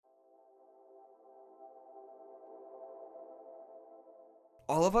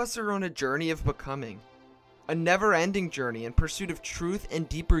All of us are on a journey of becoming, a never-ending journey in pursuit of truth and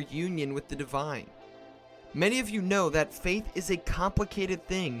deeper union with the divine. Many of you know that faith is a complicated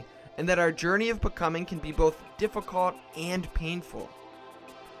thing and that our journey of becoming can be both difficult and painful.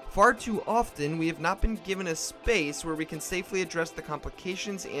 Far too often, we have not been given a space where we can safely address the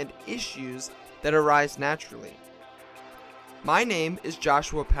complications and issues that arise naturally. My name is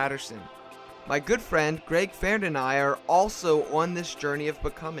Joshua Patterson. My good friend Greg Farrand and I are also on this journey of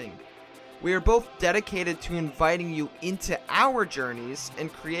becoming. We are both dedicated to inviting you into our journeys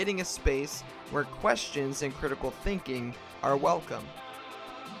and creating a space where questions and critical thinking are welcome.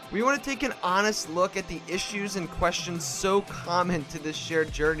 We want to take an honest look at the issues and questions so common to this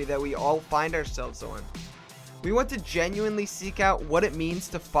shared journey that we all find ourselves on. We want to genuinely seek out what it means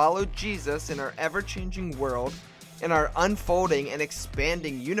to follow Jesus in our ever-changing world, in our unfolding and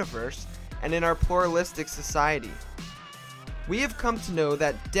expanding universe, and in our pluralistic society. We have come to know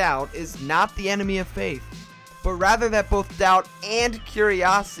that doubt is not the enemy of faith, but rather that both doubt and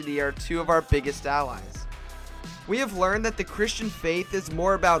curiosity are two of our biggest allies. We have learned that the Christian faith is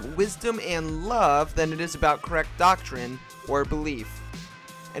more about wisdom and love than it is about correct doctrine or belief.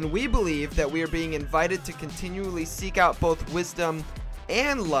 And we believe that we are being invited to continually seek out both wisdom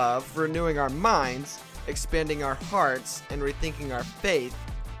and love, renewing our minds, expanding our hearts, and rethinking our faith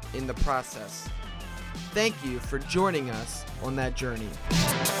in the process. Thank you for joining us on that journey.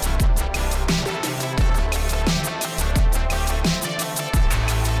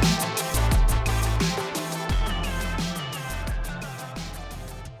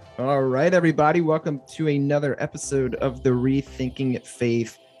 All right, everybody, welcome to another episode of the Rethinking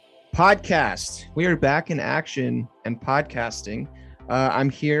Faith podcast. We are back in action and podcasting. I'm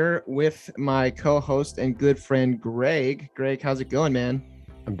here with my co-host and good friend, Greg. Greg, how's it going, man?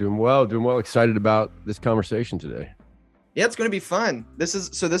 I'm doing well. Excited about this conversation today. Yeah, it's going to be fun. This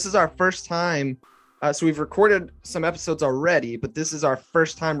is our first time. So we've recorded some episodes already, but this is our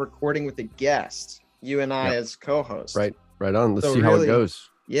first time recording with a guest, you and I as co-host. Right on. Let's see how it goes.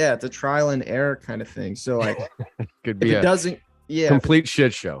 Yeah, it's a trial and error kind of thing. So like, could be complete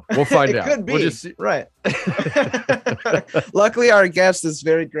shit show. We'll find out. It could be. We'll just see. Right. Luckily, our guest is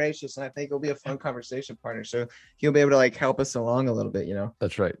very gracious, and I think it'll be a fun conversation partner. So he'll be able to like help us along a little bit, you know.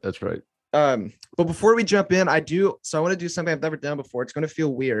 That's right. But before we jump in, I want to do something I've never done before. It's going to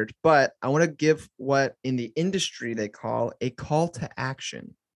feel weird, but I want to give what in the industry they call a call to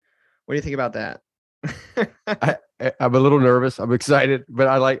action. What do you think about that? I'm a little nervous. I'm excited, but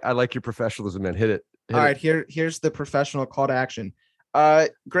I like your professionalism, man. Hit it. All right, here's the professional call to action.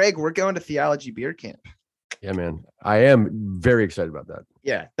 Greg, we're going to Theology Beer Camp. Yeah, man. I am very excited about that.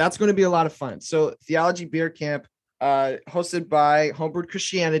 Yeah, that's going to be a lot of fun. So Theology Beer Camp, hosted by Homebrewed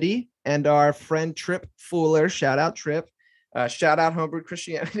Christianity and our friend Trip Fuller. Shout out Trip. Shout out Homebrewed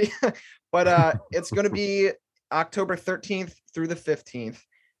Christianity. But it's going to be October 13th through the 15th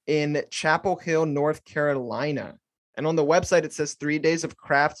in Chapel Hill, North Carolina. And on the website, it says 3 days of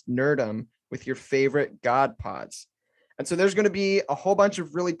craft nerdom with your favorite God pods. And so there's going to be a whole bunch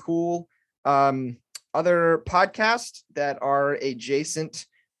of really cool other podcasts that are adjacent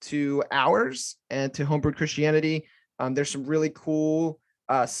to ours and to Homebrewed Christianity. There's some really cool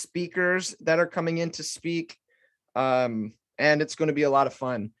speakers that are coming in to speak. And it's going to be a lot of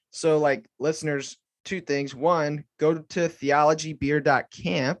fun. So like listeners, two things. One, go to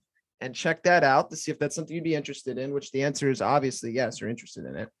theologybeer.camp and check that out to see if that's something you'd be interested in, which the answer is obviously yes, you're interested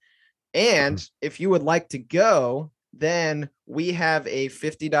in it. And if you would like to go, then we have a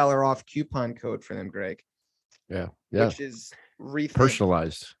 $50 off coupon code for them, Greg. Yeah. Which is rethink.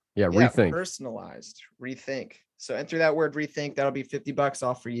 Personalized. Yeah, rethink. Personalized. Rethink. So enter that word rethink. That'll be $50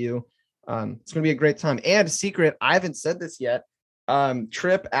 off for you. It's going to be a great time. And a secret, I haven't said this yet.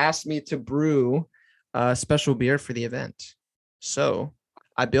 Trip asked me to brew a special beer for the event. So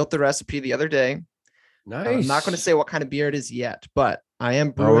I built the recipe the other day. Nice. I'm not going to say what kind of beer it is yet, but I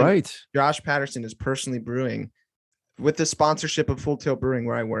am brewing. All right. Josh Patterson is personally brewing with the sponsorship of Full Tilt Brewing,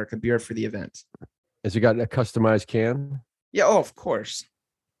 where I work, a beer for the event. Has it got a customized can? Yeah. Oh, of course.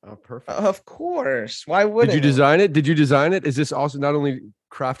 Oh, perfect. Of course. Why wouldn't Did you design it? Is this also not only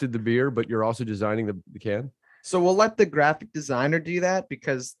crafted the beer, but you're also designing the can? So we'll let the graphic designer do that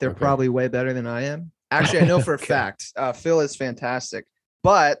because they're probably way better than I am. Actually, I know for a fact, Phil is fantastic,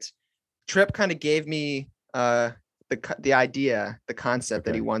 but Trip kind of gave me the idea, the concept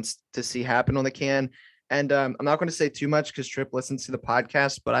that he wants to see happen on the can. And I'm not going to say too much because Trip listens to the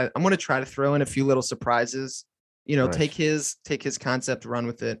podcast, but I'm going to try to throw in a few little surprises, nice. take his concept, run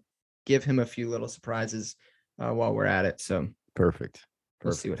with it, give him a few little surprises while we're at it. So perfect.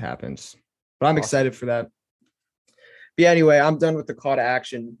 We'll see what happens, but I'm excited for that. yeah, anyway, I'm done with the call to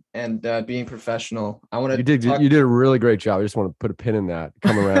action and being professional. I want You to did talk. you did a really great job. I just want to put a pin in that.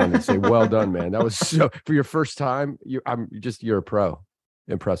 Come around and say, well done, man. That was so for your first time. You're a pro.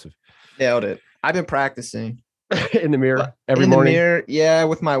 Impressive. Nailed it. I've been practicing In the mirror every in the morning. mirror. Yeah,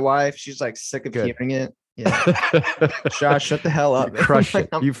 with my wife. She's like sick of Good. hearing it. Yeah. Josh, shut the hell You up, man. crushed Like,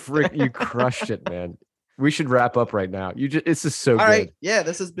 it. You crushed it, man. We should wrap up right now. It's just so all good. right. Yeah,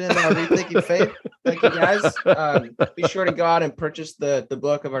 this has been Rethinking Faith. Thank you guys. Be sure to go out and purchase the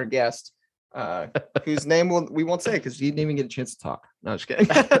book of our guest, whose name we won't say because he didn't even get a chance to talk. No, just kidding.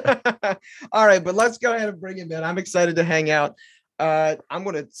 All right, but let's go ahead and bring him in. I'm excited to hang out. I'm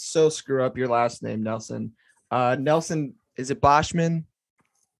gonna so screw up your last name, Nelson. Nelson, is it Boschman?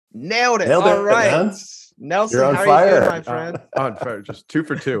 Nailed it. All right. Man. Nelson, You're on how fire. are you doing, my friend? On fire. Just 2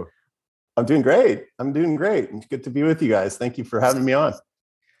 for 2. I'm doing great. It's good to be with you guys. Thank you for having me on.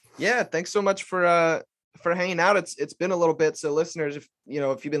 Yeah, thanks so much for hanging out. It's been a little bit. So listeners, if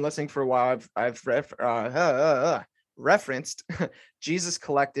you've been listening for a while, I've referenced Jesus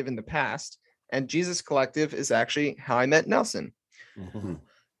Collective in the past, and Jesus Collective is actually how I met Nelson.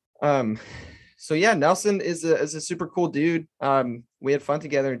 Mm-hmm. So yeah, Nelson is a super cool dude. We had fun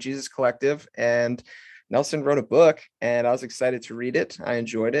together in Jesus Collective, and Nelson wrote a book, and I was excited to read it. I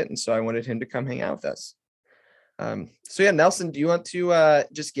enjoyed it, and so I wanted him to come hang out with us. So yeah, Nelson, do you want to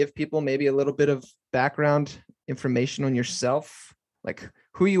just give people maybe a little bit of background information on yourself, like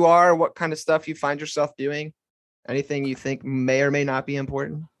who you are, what kind of stuff you find yourself doing, anything you think may or may not be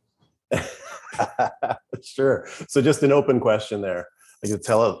important? Sure. So just an open question there. I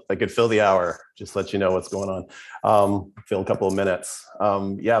could fill the hour, just let you know what's going on. Fill a couple of minutes.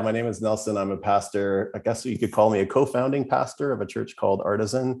 Yeah, my name is Nelson. I'm a pastor. I guess you could call me a co-founding pastor of a church called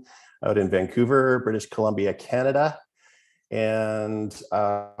Artisan out in Vancouver, British Columbia, Canada. And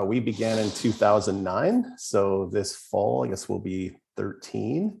we began in 2009. So this fall, I guess we'll be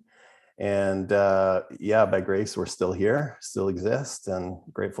 13. And yeah, by grace, we're still here, still exist, and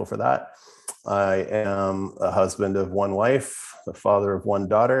grateful for that. I am a husband of one wife, the father of one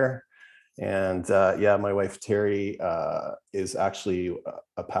daughter. And yeah, my wife, Terry, is actually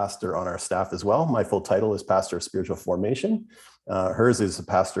a pastor on our staff as well. My full title is Pastor of Spiritual Formation. Hers is a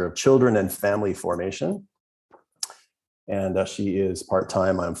pastor of children and family formation. And she is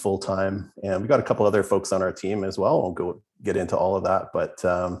part-time, I'm full-time. And we've got a couple other folks on our team as well. I'll go get into all of that. But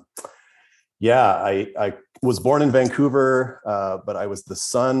yeah, I was born in Vancouver, but I was the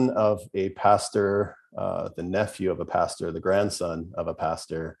son of a pastor, the nephew of a pastor, the grandson of a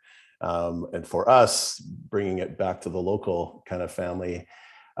pastor. And for us, bringing it back to the local kind of family,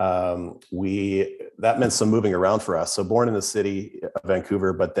 that meant some moving around for us. So born in the city of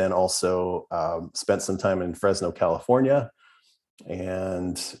Vancouver, but then also spent some time in Fresno, California,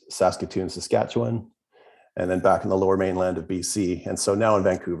 and Saskatoon, Saskatchewan, and then back in the lower mainland of BC. And so now in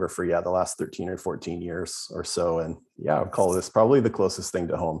Vancouver for, the last 13 or 14 years or so. And yeah, I'll call this probably the closest thing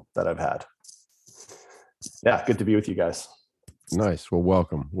to home that I've had. Yeah, good to be with you guys. Nice. Well,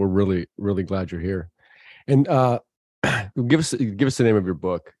 welcome. We're really, really glad you're here. And give us the name of your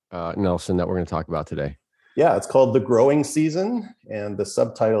book, Nelson, that we're going to talk about today. Yeah, it's called The Growing Season, and the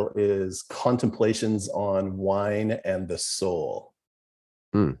subtitle is Contemplations on Wine and the Soul.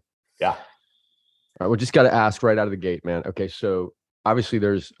 Yeah. All right, we just got to ask right out of the gate, man. Okay, so obviously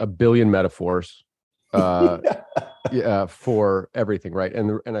there's a billion metaphors for everything, right?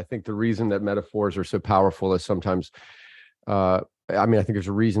 And I think the reason that metaphors are so powerful is sometimes, I think there's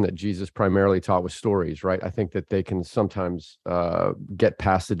a reason that Jesus primarily taught with stories, right? I think that they can sometimes get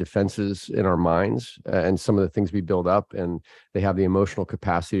past the defenses in our minds and some of the things we build up, and they have the emotional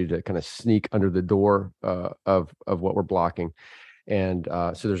capacity to kind of sneak under the door of what we're blocking. And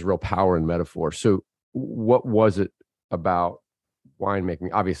so there's real power in metaphor. So what was it about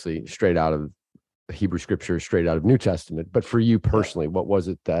winemaking? Obviously, straight out of Hebrew scripture, straight out of New Testament. But for you personally, what was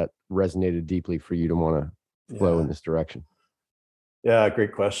it that resonated deeply for you to want to flow in this direction? Yeah,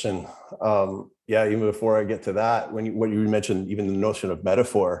 great question. Even before I get to that, when you mentioned even the notion of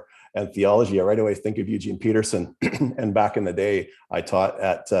metaphor and theology, I right away think of Eugene Peterson. And back in the day, I taught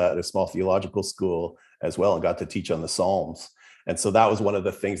at a small theological school as well and got to teach on the Psalms. And so that was one of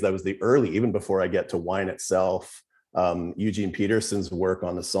the things that was the early, even before I get to wine itself, Eugene Peterson's work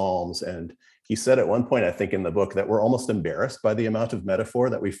on the Psalms. And he said at one point, I think in the book, that we're almost embarrassed by the amount of metaphor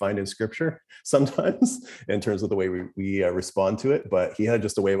that we find in scripture sometimes in terms of the way we respond to it. But he had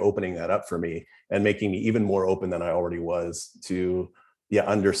just a way of opening that up for me and making me even more open than I already was to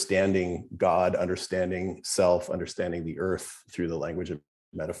understanding God, understanding self, understanding the earth through the language of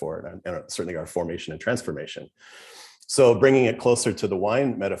metaphor, and certainly our formation and transformation. So bringing it closer to the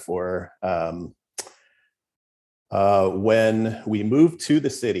wine metaphor, When we moved to the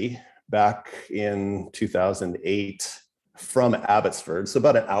city back in 2008 from Abbotsford, so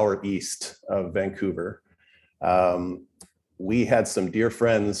about an hour east of Vancouver, we had some dear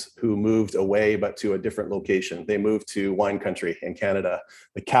friends who moved away, but to a different location. They moved to wine country in Canada,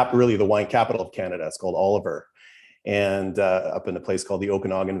 really the wine capital of Canada. It's called Oliver, and up in a place called the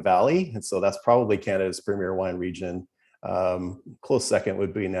Okanagan Valley. And so that's probably Canada's premier wine region. Close second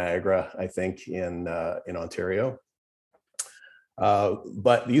would be Niagara, I think, in Ontario.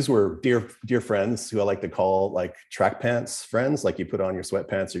 But these were dear friends who I like to call like track pants friends. Like you put on your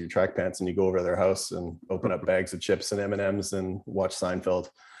sweatpants or your track pants and you go over to their house and open up bags of chips and M&Ms and watch Seinfeld,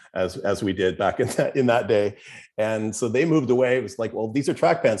 as we did back in that day. And so they moved away. It was like, well, these are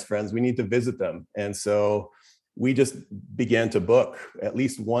track pants friends. We need to visit them. And so we just began to book at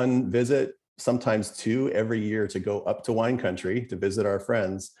least one visit, sometimes two every year, to go up to wine country to visit our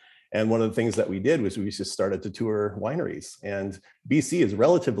friends. And one of the things that we did was we just started to tour wineries. And BC is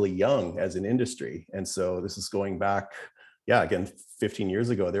relatively young as an industry. And so this is going back, again, 15 years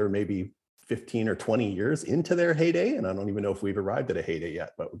ago. They were maybe 15 or 20 years into their heyday. And I don't even know if we've arrived at a heyday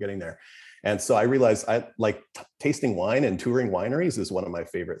yet, but we're getting there. And so I realized I like tasting wine, and touring wineries is one of my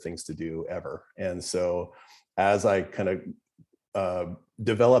favorite things to do ever. And so as I kind of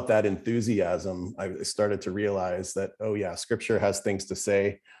developed that enthusiasm, I started to realize that, oh yeah, scripture has things to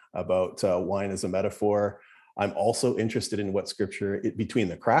say about wine as a metaphor. I'm also interested in what scripture, between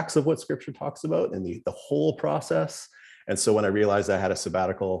the cracks of what scripture talks about and the whole process. And so when I realized I had a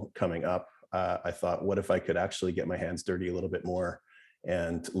sabbatical coming up, I thought, what if I could actually get my hands dirty a little bit more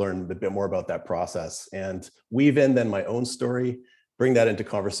and learn a bit more about that process, and weave in then my own story, bring that into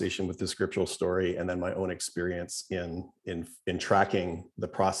conversation with the scriptural story, and then my own experience in tracking the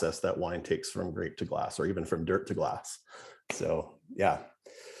process that wine takes from grape to glass, or even from dirt to glass. So yeah.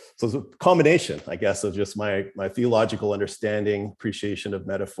 So it's a combination, I guess, of just my theological understanding, appreciation of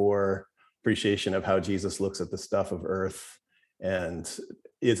metaphor, appreciation of how Jesus looks at the stuff of earth and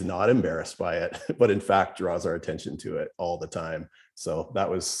is not embarrassed by it, but in fact draws our attention to it all the time. So that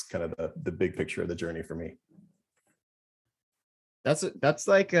was kind of the big picture of the journey for me. That's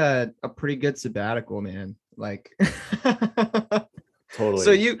like a pretty good sabbatical, man. Like Totally.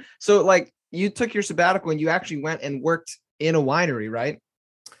 So you took your sabbatical and you actually went and worked in a winery, right?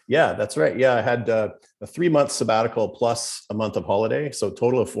 Yeah, that's right. Yeah, I had a 3-month sabbatical plus a month of holiday, so a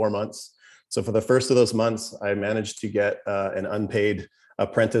total of 4 months. So for the first of those months, I managed to get an unpaid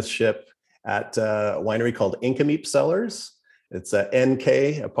apprenticeship at a winery called Inkameep Cellars. It's a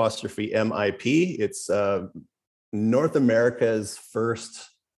NK''MIP. It's North America's first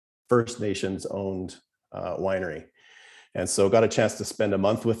First Nations owned winery. And so got a chance to spend a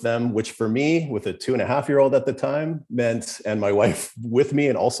month with them, which for me, with a 2.5-year-old at the time, meant, and my wife with me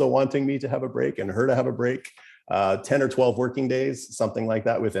and also wanting me to have a break and her to have a break, 10 or 12 working days, something like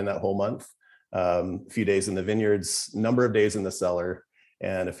that within that whole month. A few days in the vineyards, number of days in the cellar,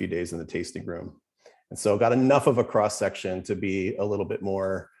 and a few days in the tasting room. And so got enough of a cross section to be a little bit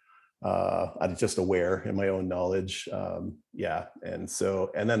more just aware in my own knowledge. And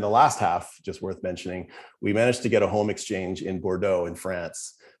then the last half, just worth mentioning, we managed to get a home exchange in Bordeaux in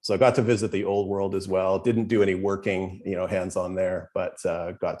France. So I got to visit the old world as well. Didn't do any working, hands-on there, but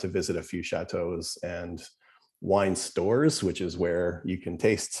got to visit a few chateaus and wine stores, which is where you can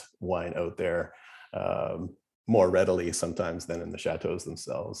taste wine out there more readily sometimes than in the chateaus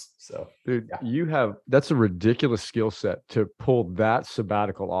themselves. So dude, that's a ridiculous skill set to pull that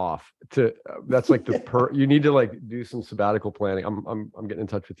sabbatical off. That's like you need to like do some sabbatical planning. I'm getting in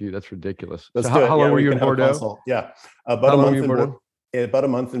touch with you. That's ridiculous. So how long were you in Bordeaux? About a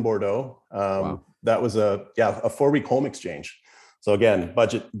month in Bordeaux. Wow. That was a 4-week home exchange. So again,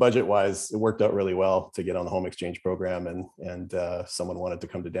 budget wise, it worked out really well to get on the home exchange program, and someone wanted to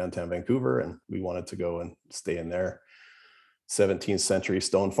come to downtown Vancouver, and we wanted to go and stay in their 17th century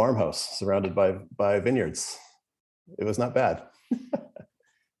stone farmhouse surrounded by vineyards. It was not bad.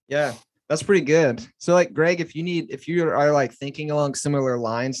 Yeah, that's pretty good. So like Greg, if you are like thinking along similar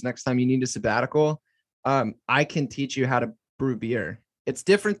lines, next time you need a sabbatical, I can teach you how to brew beer. It's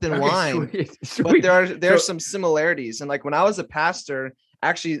different than wine, sweet. But there are some similarities. And like when I was a pastor,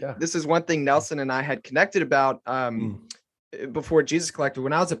 actually, This is one thing Nelson and I had connected about before Jesus Collective.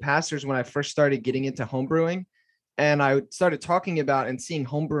 When I was a pastor is when I first started getting into homebrewing, and I started talking about and seeing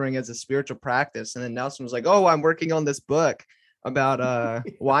homebrewing as a spiritual practice. And then Nelson was like, "Oh, I'm working on this book about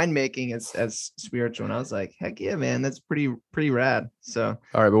winemaking as spiritual." And I was like, "Heck yeah, man, that's pretty rad." So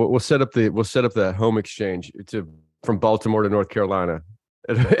all right, but we'll set up the home exchange from Baltimore to North Carolina.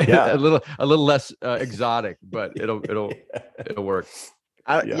 A little less exotic, but it'll work.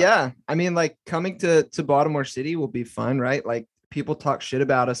 Yeah. I mean, like coming to Baltimore City will be fun, right? Like people talk shit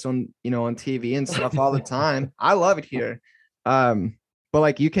about us on, on TV and stuff all the time. I love it here. But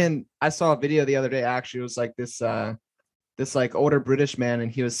like I saw a video the other day, actually. It was like this like older British man,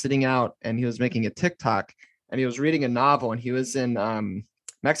 and he was sitting out and he was making a TikTok, and he was reading a novel, and he was in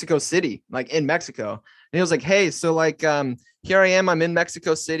Mexico City, like in Mexico. And he was like, "Hey, so like here I am, I'm in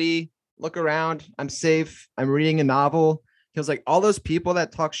Mexico City. Look around, I'm safe. I'm reading a novel." He was like, all those people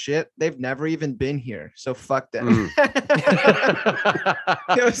that talk shit, they've never even been here. So fuck them.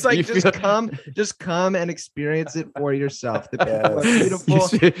 It was like, just come and experience it for yourself. The people are beautiful.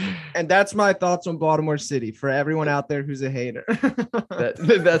 And that's my thoughts on Baltimore City for everyone out there who's a hater.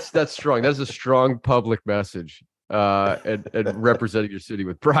 That's strong. That's a strong public message, and representing your city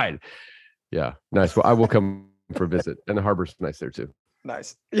with pride. Yeah, nice. Well, I will come for a visit, and the harbor's nice there too.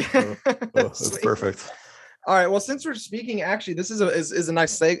 Nice. Yeah, that's perfect. All right. Well, since we're speaking, actually, this is a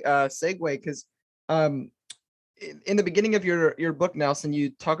nice segue, because in the beginning of your book, Nelson,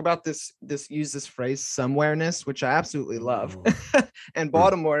 you talk about this phrase somewhereness, which I absolutely love. And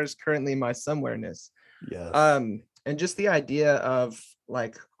Baltimore is currently my somewhereness. Yes. And just the idea of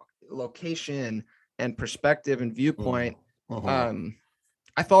like location and perspective and viewpoint,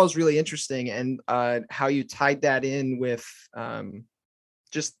 I thought was really interesting, and how you tied that in with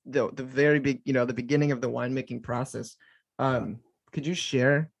just the very big, the beginning of the winemaking process. Could you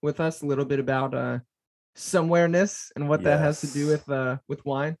share with us a little bit about somewhereness and what that has to do with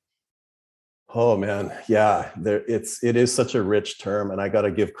wine? Oh man, yeah, it is such a rich term, and I got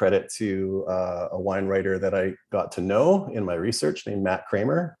to give credit to a wine writer that I got to know in my research named Matt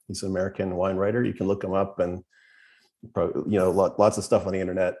Kramer. He's an American wine writer. You can look him up, and lots of stuff on the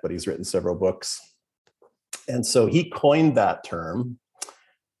internet, but he's written several books. And so he coined that term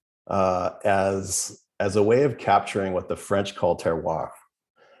as a way of capturing what the French call terroir.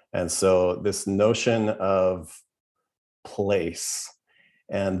 And so this notion of place,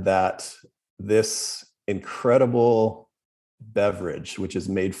 and that this incredible beverage, which is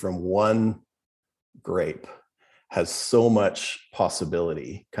made from one grape, has so much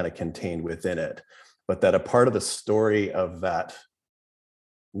possibility kind of contained within it, but that a part of the story of that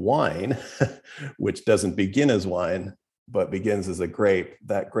wine, which doesn't begin as wine, but begins as a grape,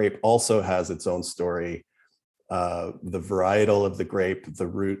 that grape also has its own story. The varietal of the grape, the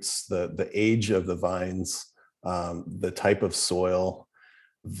roots, the age of the vines, the type of soil,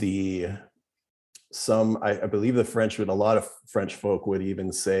 I believe a lot of French folk would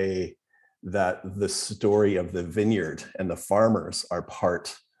even say that the story of the vineyard and the farmers are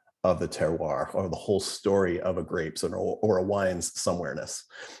part of the terroir, or the whole story of a grape's or a wine's somewhereness.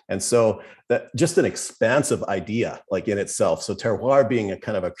 And so that just an expansive idea, like in itself. So terroir being a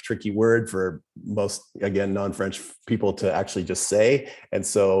kind of a tricky word for most, again, non-French people to actually just say. And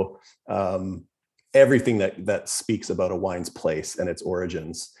so everything that speaks about a wine's place and its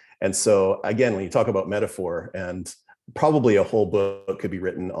origins. And so again, when you talk about metaphor, and probably a whole book could be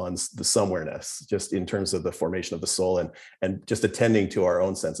written on the somewhereness, just in terms of the formation of the soul, and just attending to our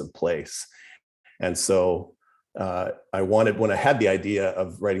own sense of place. And so when I had the idea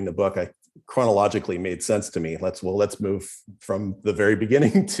of writing the book, I chronologically made sense to me. Let's move from the very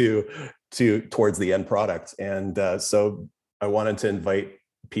beginning towards the end product. And so I wanted to invite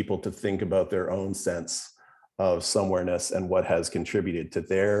people to think about their own sense of somewhereness and what has contributed to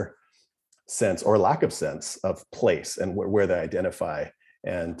their sense or lack of sense of place, and where they identify.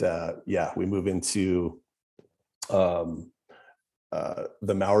 And we move into the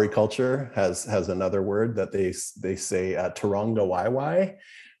Maori culture has another word that they say Taronga Waiwai,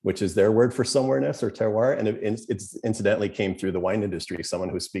 which is their word for somewhereness or terroir. And it's incidentally came through the wine industry. Someone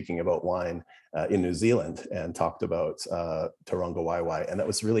who was speaking about wine in New Zealand and talked about Taronga Waiwai. And that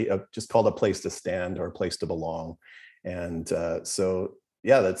was really just called a place to stand or a place to belong. And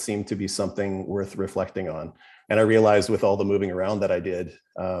that seemed to be something worth reflecting on. And I realized with all the moving around that I did,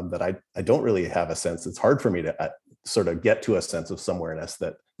 that I don't really have a sense. It's hard for me to sort of get to a sense of somewhereness,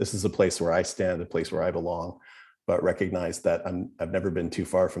 that this is a place where I stand, a place where I belong, but recognize that I've never been too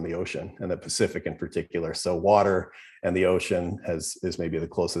far from the ocean, and the Pacific in particular. So water and the ocean is maybe the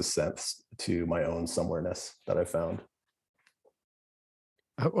closest sense to my own somewhereness that I found.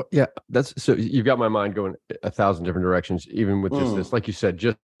 Yeah, that's so you've got my mind going 1,000 different directions, even with just this. Like you said,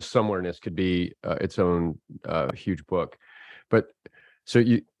 just somewhereness could be its own huge book. But so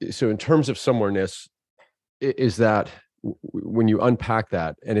in terms of somewhereness, is that when you unpack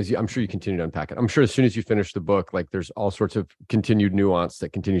that, and I'm sure you continue to unpack it, I'm sure as soon as you finish the book, like there's all sorts of continued nuance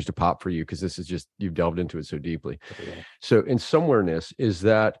that continues to pop for you, because this is just, you've delved into it so deeply. Yeah. So in somewhereness, is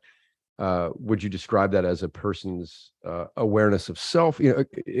that would you describe that as a person's awareness of self? You know,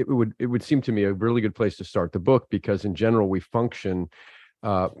 it would seem to me a really good place to start the book, because in general we function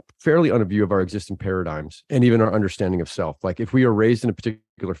fairly unaview of our existing paradigms and even our understanding of self. Like if we are raised in a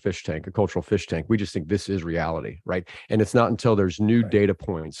particular fish tank, a cultural fish tank, we just think this is reality, right? And it's not until there's new data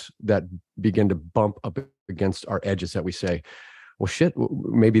points that begin to bump up against our edges that we say, well, shit,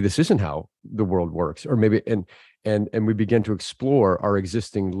 maybe this isn't how the world works, or maybe, and we begin to explore our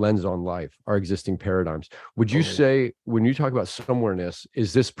existing lens on life, our existing paradigms. Would you say, when you talk about somewhereness,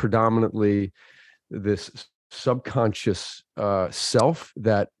 is this predominantly this subconscious self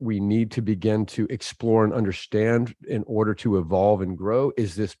that we need to begin to explore and understand in order to evolve and grow?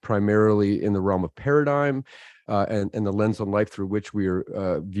 Is this primarily in the realm of paradigm and the lens on life through which we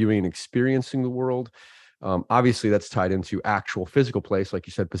are viewing and experiencing the world? Obviously, that's tied into actual physical place, like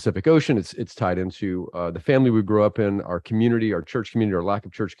you said, Pacific Ocean. It's tied into the family we grew up in, our community, our church community, our lack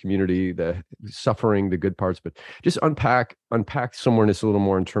of church community, the suffering, the good parts. But just unpack somewhereness a little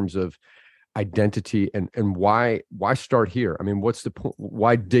more in terms of identity and why start here? I mean, what's the point?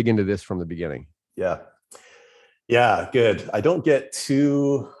 Why dig into this from the beginning? Yeah, good. I don't get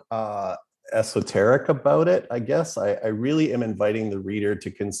too esoteric about it, I guess. I really am inviting the reader to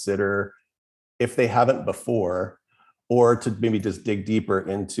consider, if they haven't before, or to maybe just dig deeper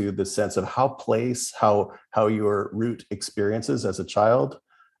into the sense of how your root experiences as a child,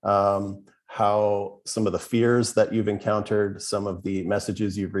 how some of the fears that you've encountered, some of the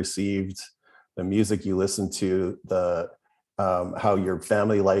messages you've received, the music you listen to, how your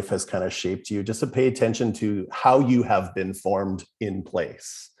family life has kind of shaped you, just to pay attention to how you have been formed in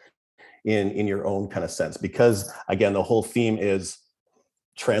place in your own kind of sense. Because again, the whole theme is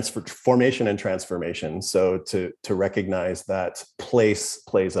formation and transformation. So to recognize that place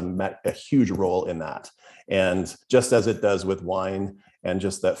plays a huge role in that. And just as it does with wine, and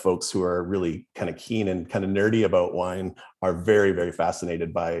just that folks who are really kind of keen and kind of nerdy about wine are very, very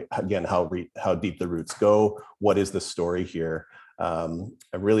fascinated by, again, how deep the roots go. What is the story here? I'm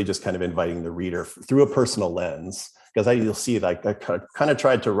really just kind of inviting the reader through a personal lens, because you'll see, like, I kind of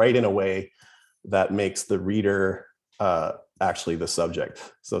tried to write in a way that makes the reader actually the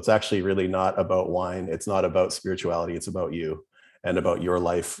subject. So it's actually really not about wine. It's not about spirituality. It's about you and about your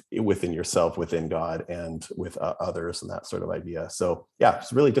life within yourself, within God, and with others, and that sort of idea. So yeah,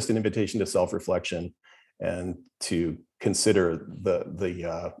 it's really just an invitation to self-reflection and to consider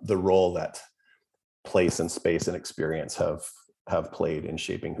the role that place and space and experience have played in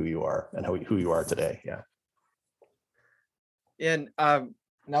shaping who you are and who you are today. Yeah. And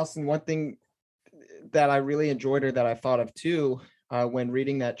Nelson, one thing that I really enjoyed, or that I thought of too, when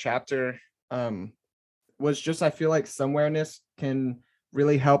reading that chapter, was just, I feel like somewhereness can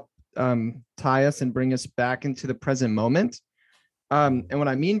really help tie us and bring us back into the present moment. And what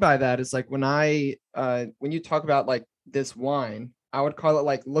I mean by that is, like, when you talk about like this wine, I would call it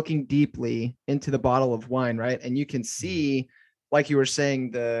like looking deeply into the bottle of wine, right? And you can see, like you were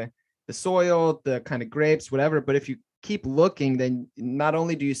saying, the soil, the kind of grapes, whatever. But if you keep looking, then not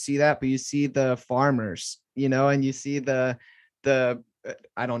only do you see that, but you see the farmers, and you see the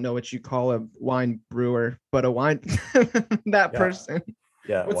I don't know what you call a wine brewer, but a wine that person.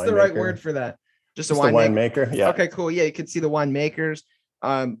 Yeah. What's the right word for that? Just a winemaker. Yeah. Okay, cool. Yeah, you can see the winemakers.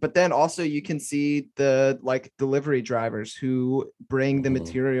 But then also you can see the like delivery drivers who bring the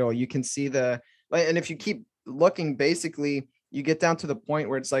material. You can see and if you keep looking, basically you get down to the point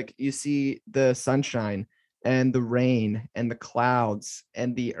where it's like you see the sunshine and the rain and the clouds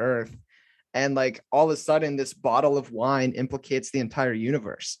and the earth. And like all of a sudden, this bottle of wine implicates the entire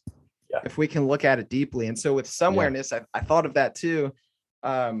universe. Yeah. If we can look at it deeply. And so with somewhereness, I thought of that too.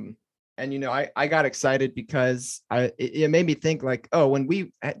 And, I got excited because it made me think, like, oh, when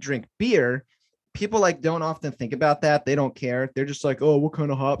we drink beer, people like don't often think about that. They don't care. They're just like, oh, what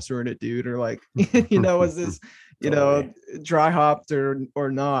kind of hops are in it, dude? Or like, is this, dry hopped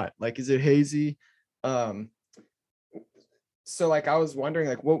or not? Like, is it hazy? So like, I was wondering,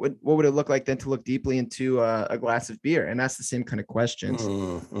 like, what would it look like then to look deeply into a glass of beer? And that's the same kind of questions.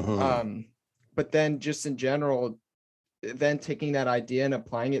 But then just in general, then taking that idea and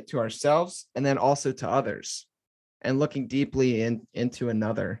applying it to ourselves, and then also to others, and looking deeply into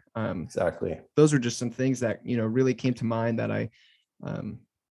another. Exactly. Those were just some things that, really came to mind that I kind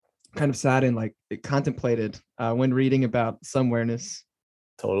of sat and like contemplated when reading about somewhereness.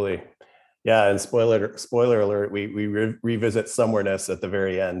 Totally. Yeah, and spoiler alert, we revisit somewhereness at the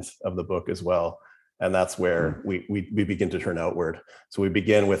very end of the book as well, and that's where we begin to turn outward. So we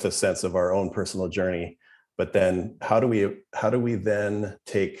begin with a sense of our own personal journey, but then how do we then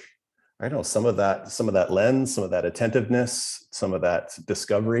take, I don't know, some of that lens, some of that attentiveness, some of that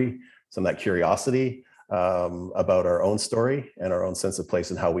discovery some of that curiosity about our own story and our own sense of place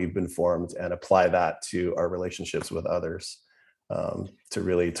and how we've been formed, and apply that to our relationships with others, to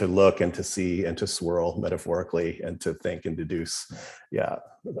really to look and to see and to swirl metaphorically and to think and deduce,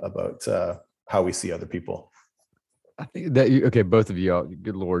 about how we see other people. I think that okay, both of you,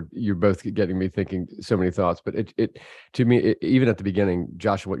 good Lord, you're both getting me thinking so many thoughts. But it to me, even at the beginning,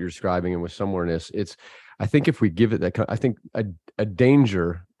 Josh, what you're describing and with somewhereness, I think if we give it that, I think a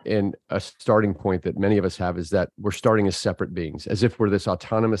danger and a starting point that many of us have is that we're starting as separate beings, as if we're this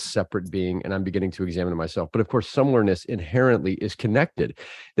autonomous separate being, and I'm beginning to examine myself. But of course, somewhereness inherently is connected.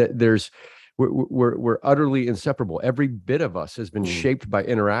 That we're utterly inseparable. Every bit of us has been shaped by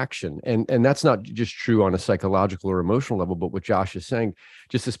interaction, and that's not just true on a psychological or emotional level. But what Josh is saying,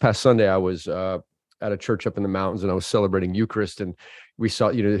 just this past Sunday, I was at a church up in the mountains, and I was celebrating Eucharist, and we saw,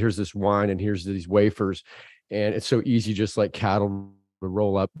 here's this wine and here's these wafers, and it's so easy, just like cattle, to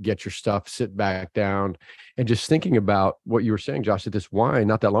roll up, get your stuff, sit back down. And just thinking about what you were saying, Josh, that this wine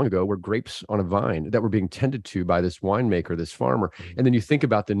not that long ago were grapes on a vine that were being tended to by this winemaker, this farmer. And then you think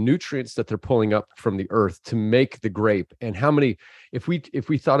about the nutrients that they're pulling up from the earth to make the grape, and how many, if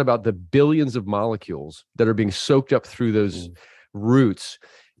we thought about the billions of molecules that are being soaked up through those roots,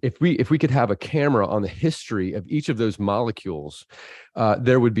 if we could have a camera on the history of each of those molecules,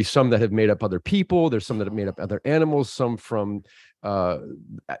 there would be some that have made up other people. There's some that have made up other animals, some from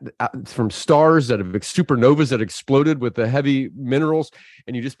stars that have supernovas that exploded with the heavy minerals.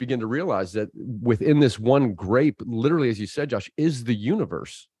 And you just begin to realize that within this one grape, literally, as you said, Josh, is the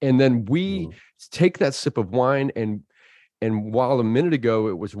universe. And then we take that sip of wine, and while a minute ago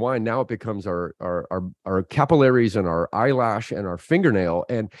it was wine, now it becomes our capillaries and our eyelash and our fingernail.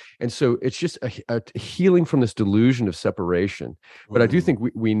 And so it's just a healing from this delusion of separation. But I do think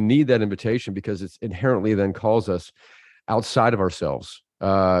we need that invitation, because it's inherently then calls us outside of ourselves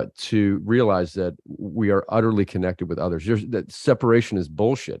to realize that we are utterly connected with others. That separation is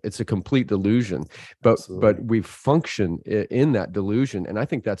bullshit. It's a complete delusion, but we function in that delusion. And I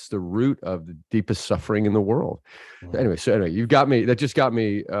think that's the root of the deepest suffering in the world. Anyway, you've got me, that just got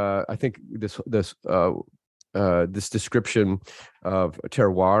me. I think this description of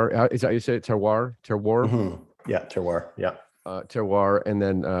terroir, is that how you say it? Terroir? Yeah, terroir. Yeah. Terroir, and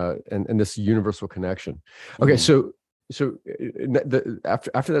then and this universal connection. Okay, so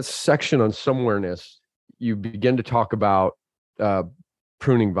after that section on somewhereness, you begin to talk about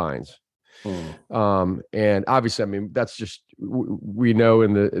pruning vines. And obviously, I mean, that's just, we know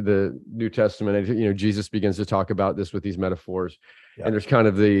in the New Testament, Jesus begins to talk about this with these metaphors, and there's kind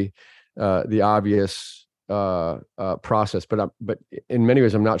of the obvious process, but in many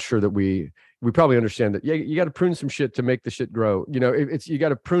ways, I'm not sure that we probably understand that. Yeah, you got to prune some shit to make the shit grow. It's you got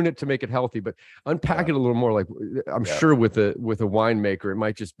to prune it to make it healthy. But unpack it a little more. Like, I'm sure with a winemaker, it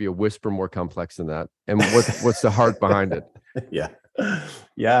might just be a whisper more complex than that. And what's the heart behind it? Yeah.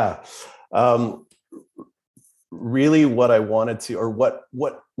 Really, what I wanted to, or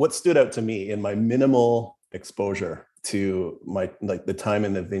what stood out to me in my minimal exposure to the time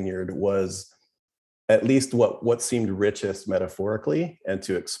in the vineyard, was at least what seemed richest metaphorically, and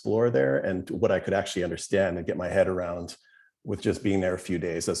to explore there, and what I could actually understand and get my head around with just being there a few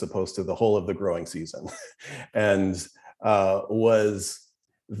days, as opposed to the whole of the growing season. And was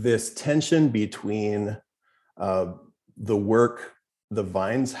this tension between the work the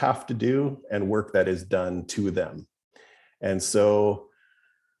vines have to do and work that is done to them. And so,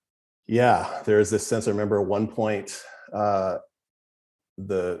 there's this sense. I remember at one point,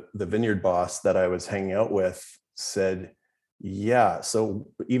 the vineyard boss that I was hanging out with said, so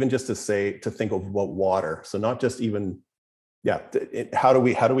even just to think of what water, so not just even, how do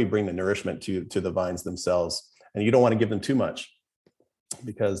we bring the nourishment to the vines themselves? And you don't want to give them too much,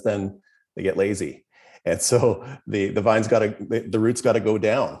 because then they get lazy. And so the vines the roots got to go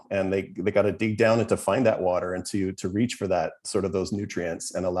down, and they got to dig down and to find that water, and to reach for that sort of those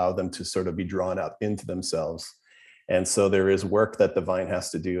nutrients, and allow them to sort of be drawn up into themselves. And so there is work that the vine has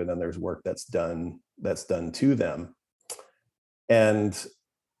to do, and then there's work that's done to them. And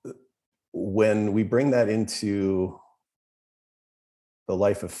when we bring that into the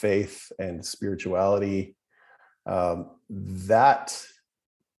life of faith and spirituality, that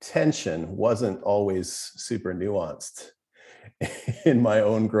tension wasn't always super nuanced in my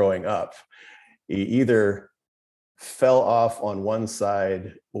own growing up. It either fell off on one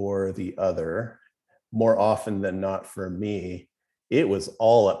side or the other. More often than not, for me, it was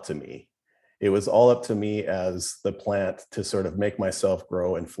all up to me. It was all up to me as the plant to sort of make myself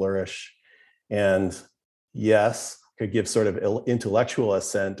grow and flourish. And yes, could give sort of intellectual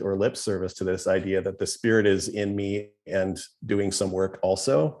assent or lip service to this idea that the Spirit is in me and doing some work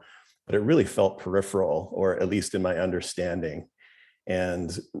also. but it really felt peripheral, or at least in my understanding.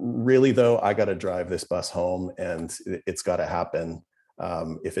 And really, though, I got to drive this bus home, and it's got to happen.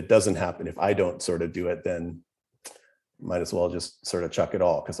 If it doesn't happen, if I don't sort of do it, then might as well just sort of chuck it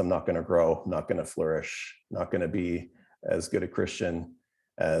all, because I'm not going to grow, not going to flourish, not going to be as good a Christian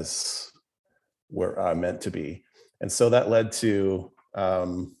as where I'm meant to be. And so that led to,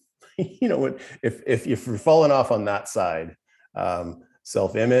 if you're falling off on that side,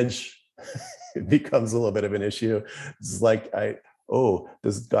 self-image it becomes a little bit of an issue. It's like,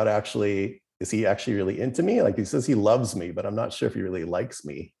 does God actually, is he actually really into me? Like, he says he loves me, but I'm not sure if he really likes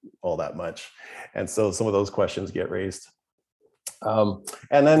me all that much. And so some of those questions get raised. And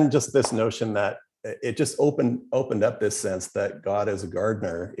then just this notion that it just opened up this sense that God as a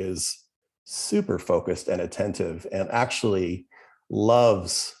gardener is super focused and attentive, and actually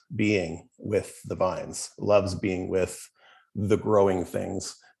loves being with the vines, loves being with the growing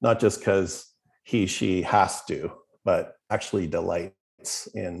things, not just because she has to, but actually delights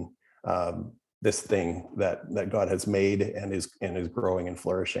in this thing that God has made and is growing and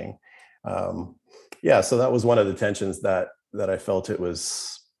flourishing. So that was one of the tensions that I felt it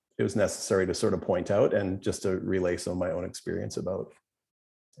was necessary to sort of point out, and just to relay some of my own experience about.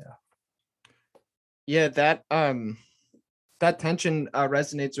 That tension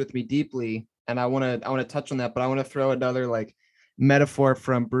resonates with me deeply, and I want to touch on that, but I want to throw another like metaphor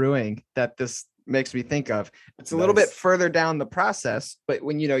from brewing that this makes me think of. It's a little bit further down the process, but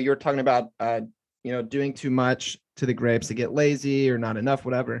when you're talking about doing too much to the grapes, to get lazy or not enough,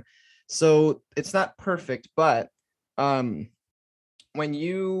 whatever. So it's not perfect, but when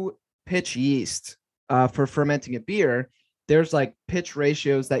you pitch yeast for fermenting a beer, there's like pitch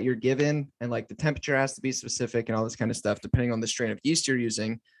ratios that you're given, and like the temperature has to be specific and all this kind of stuff, depending on the strain of yeast you're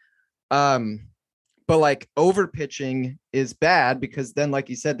using. But like over pitching is bad, because then, like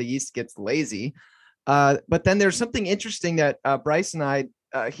you said, the yeast gets lazy. But then there's something interesting that Bryce and I,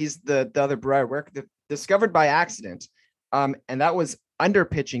 he's the other brewer I work with, discovered by accident. And that was under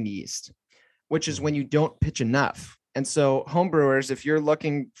pitching yeast, which is when you don't pitch enough. And so homebrewers, if you're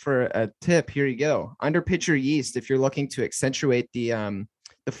looking for a tip, here you go. Underpitch your yeast if you're looking to accentuate the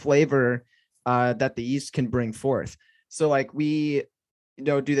flavor that the yeast can bring forth. So like we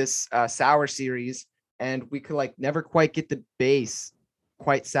do this sour series, and we could like never quite get the base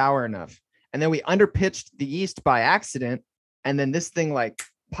quite sour enough. And then we underpitched the yeast by accident, and then this thing like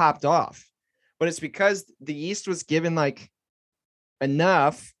popped off. But it's because the yeast was given like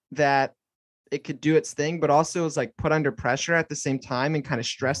enough that it could do its thing, but also was like put under pressure at the same time and kind of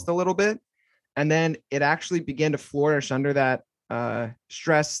stressed a little bit. And then it actually began to flourish under that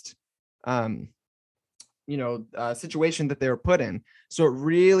stressed, situation that they were put in. So it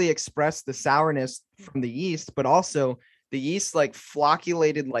really expressed the sourness from the yeast, but also the yeast like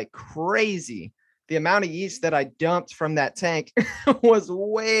flocculated like crazy. The amount of yeast that I dumped from that tank was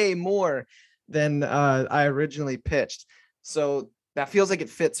way more than I originally pitched. So that feels like it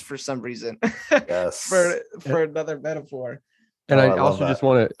fits for some reason. Yes. for another metaphor. And I also just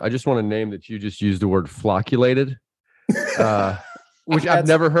want to name that you just used the word flocculated, which I've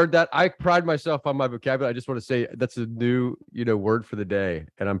never heard that. I pride myself on my vocabulary. I just want to say that's a new, word for the day,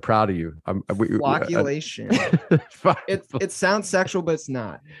 and I'm proud of you. Flocculation. It sounds sexual, but it's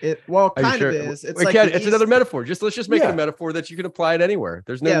not. It kind of is. It's like it's another metaphor. Let's just make it a metaphor that you can apply it anywhere.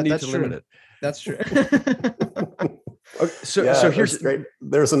 There's no need to limit it. That's true. Okay, so here's great.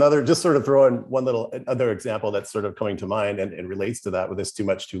 There's another, just sort of throw in one little other example that's sort of coming to mind and relates to that with this too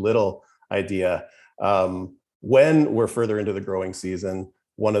much, too little idea. When we're further into the growing season,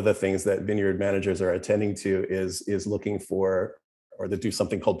 one of the things that vineyard managers are attending to is looking for, or they do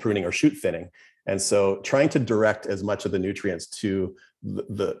something called pruning or shoot thinning. And so trying to direct as much of the nutrients to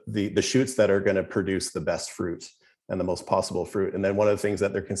the shoots that are going to produce the best fruit and the most possible fruit. And then one of the things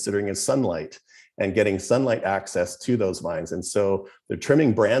that they're considering is sunlight, and getting sunlight access to those vines. And so they're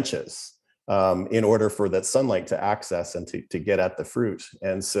trimming branches in order for that sunlight to access and to get at the fruit.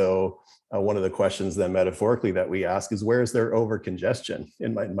 And so one of the questions then metaphorically that we ask is, where is there over congestion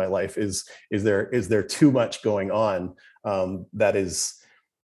in my life? Is there too much going on that is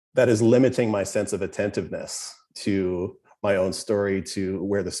limiting my sense of attentiveness to my own story, to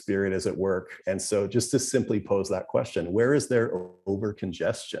where the Spirit is at work? And so just to simply pose that question, where is there over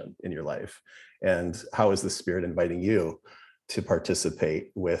congestion in your life? And how is the Spirit inviting you to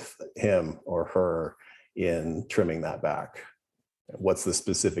participate with him or her in trimming that back? What's the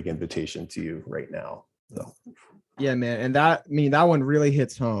specific invitation to you right now? So. Yeah, man. And that one really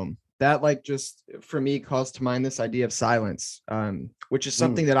hits home. That like just for me calls to mind this idea of silence, which is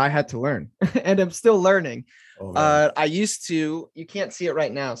something that I had to learn and I'm still learning. Oh man. I used to, you can't see it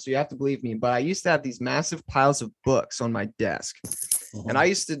right now, so you have to believe me, but I used to have these massive piles of books on my desk. And I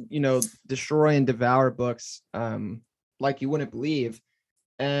used to, destroy and devour books like you wouldn't believe.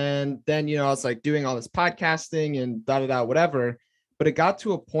 And then, I was like doing all this podcasting and whatever. But it got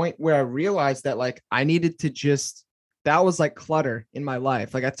to a point where I realized that like I needed to that was like clutter in my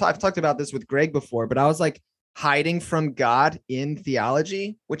life. Like I've talked about this with Greg before, but I was like hiding from God in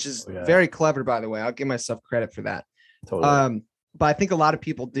theology, which is very clever, by the way. I'll give myself credit for that. Totally. But I think a lot of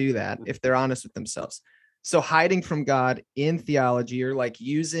people do that if they're honest with themselves. So hiding from God in theology, or like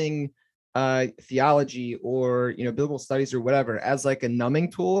using theology or biblical studies or whatever as like a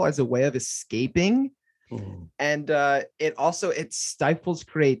numbing tool, as a way of escaping. And it stifles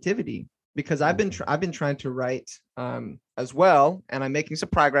creativity, because I've been trying to write as well, and I'm making some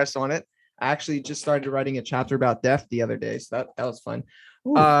progress on it. I actually just started writing a chapter about death the other day, so that was fun.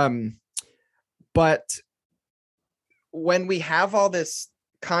 But when we have all this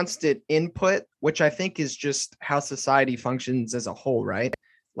constant input, which I think is just how society functions as a whole, right?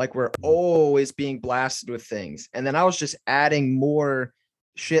 Like we're always being blasted with things. And then I was just adding more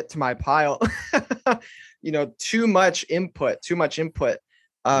shit to my pile, too much input,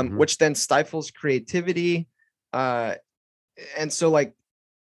 which then stifles creativity. And so like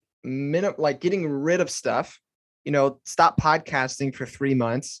getting rid of stuff, stop podcasting for 3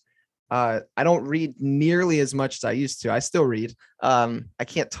 months. I don't read nearly as much as I used to. I still read. I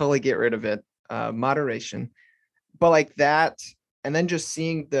can't totally get rid of it. Moderation. But like that, and then just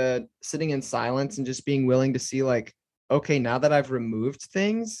sitting in silence and just being willing to see like, okay, now that I've removed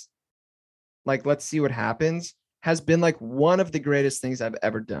things, like, let's see what happens, has been like one of the greatest things I've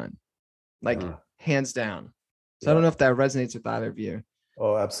ever done. Like hands down. So I don't know if that resonates with either of you.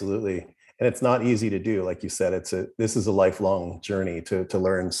 Oh, absolutely. And it's not easy to do. Like you said, this is a lifelong journey to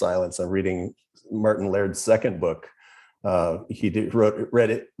learn silence. I'm reading Martin Laird's second book. He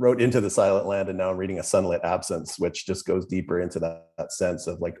wrote Into the Silent Land, and now I'm reading A Sunlit Absence, which just goes deeper into that sense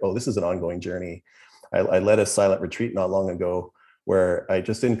of like, oh, this is an ongoing journey. I led a silent retreat not long ago where I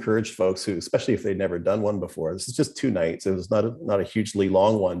just encouraged folks who, especially if they'd never done one before, this is just 2 nights. It was not a hugely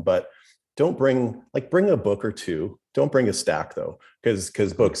long one, but don't bring a book or two. Don't bring a stack though,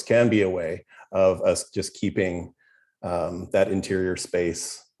 because books can be a way of us just keeping that interior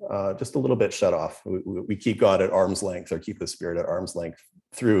space just a little bit shut off. We keep God at arm's length, or keep the Spirit at arm's length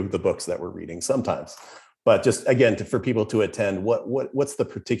through the books that we're reading sometimes. But just again, for people to attend, what's the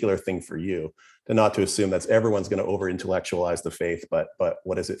particular thing for you? To not to assume that everyone's going to over intellectualize the faith, but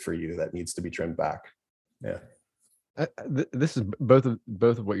what is it for you that needs to be trimmed back? Yeah. This is both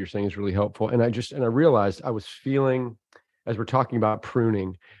of what you're saying is really helpful. And I realized I was feeling, as we're talking about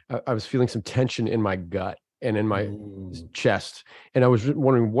pruning, I was feeling some tension in my gut and in my chest. And I was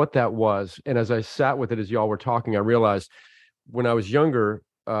wondering what that was. And as I sat with it, as y'all were talking, I realized when I was younger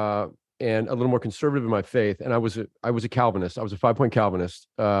and a little more conservative in my faith, and I was a Calvinist. I was a 5-point Calvinist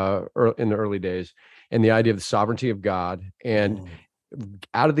in the early days, and the idea of the sovereignty of God. And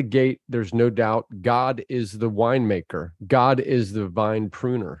out of the gate, there's no doubt God is the winemaker. God is the vine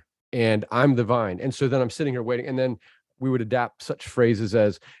pruner, and I'm the vine. And so then I'm sitting here waiting, and then we would adapt such phrases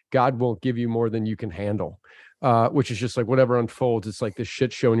as God won't give you more than you can handle, which is just like whatever unfolds. It's like this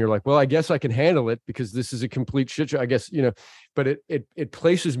shit show, and you're like, well, I guess I can handle it because this is a complete shit show, I guess, but it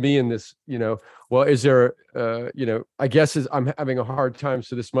places me in this, well, is there, I guess I'm having a hard time.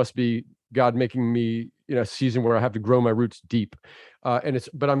 So this must be God making me, a season where I have to grow my roots deep.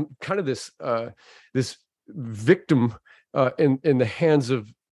 But I'm kind of this victim in the hands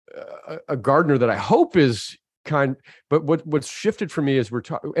of a gardener that I hope is but what's shifted for me is we're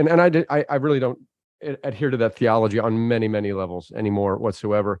talking, and I really don't adhere to that theology on many, many levels anymore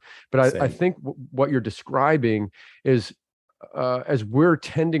whatsoever. But I think what you're describing is, as we're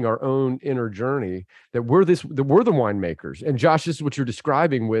tending our own inner journey, that we're the winemakers. And Josh, this is what you're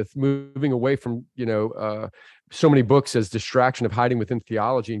describing with moving away from, so many books as distraction, of hiding within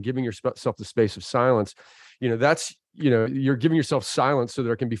theology and giving yourself the space of silence. That's, you're giving yourself silence so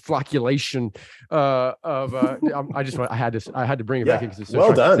there can be flocculation I had to bring it back in because it's so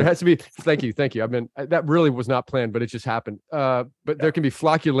well strong. done. There has to be, thank you. That really was not planned, but it just happened. But there can be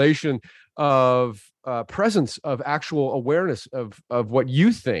flocculation of presence, of actual awareness of what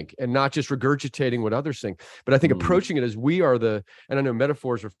you think, and not just regurgitating what others think. But I think approaching it as we are and I know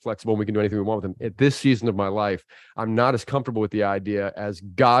metaphors are flexible and we can do anything we want with them. At this season of my life, I'm not as comfortable with the idea as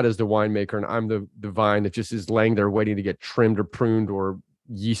God as the winemaker and I'm the vine that just is laying there waiting to get trimmed or pruned or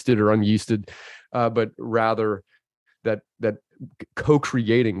yeasted or unyeasted, but rather that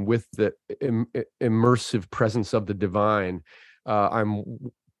co-creating with the immersive presence of the divine.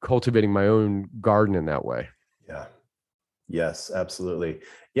 I'm cultivating my own garden in that way. Yeah. Yes, absolutely.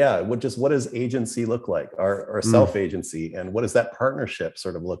 Yeah. What does agency look like? Our self-agency, and what does that partnership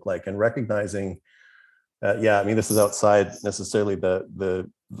sort of look like? And recognizing yeah, I mean, this is outside necessarily the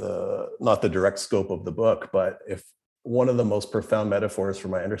not the direct scope of the book, but if one of the most profound metaphors for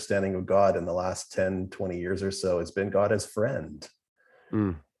my understanding of God in the last 10, 20 years or so has been God as friend.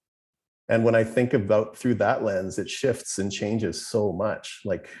 Mm. And when I think about through that lens, it shifts and changes so much.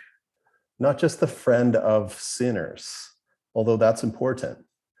 Like, not just the friend of sinners, although that's important,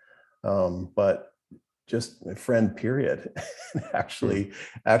 but just a friend, period.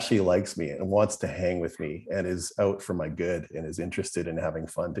 actually likes me and wants to hang with me and is out for my good and is interested in having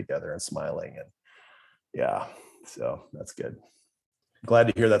fun together and smiling. And yeah, so that's good. Glad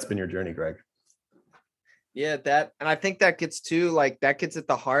to hear that's been your journey, Greg. Yeah, and I think that gets to like, that gets at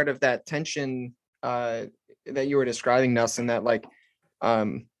the heart of that tension that you were describing, Nelson, that like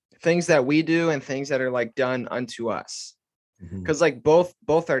things that we do and things that are like done unto us. Because like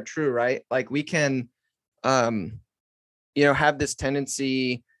both are true, right? Like we can have this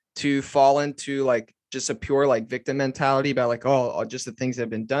tendency to fall into like just a pure like victim mentality about like, oh, just the things that have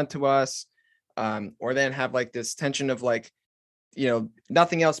been done to us, or then have like this tension of like,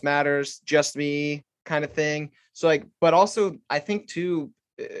 nothing else matters, just me kind of thing. So like, but also I think too,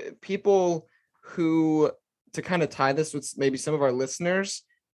 people who, to kind of tie this with maybe some of our listeners,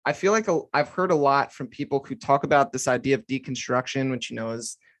 I feel like I've heard a lot from people who talk about this idea of deconstruction, which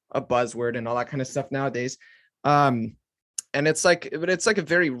is a buzzword and all that kind of stuff nowadays. And it's like a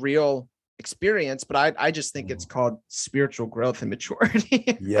very real experience, but I just think it's called spiritual growth and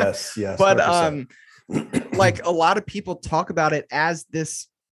maturity. Yes. But 100%. like a lot of people talk about it as this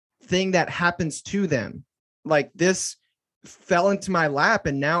thing that happens to them. Like, this fell into my lap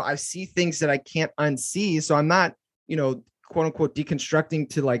and now I see things that I can't unsee. So I'm not, quote unquote deconstructing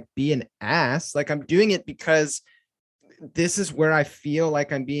to like be an ass. Like, I'm doing it because this is where I feel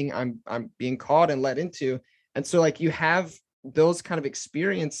like I'm being called and led into. And so like, you have those kind of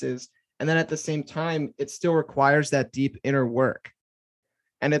experiences, and then at the same time, it still requires that deep inner work.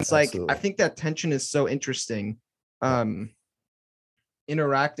 And it's Absolutely. like, I think that tension is so interesting.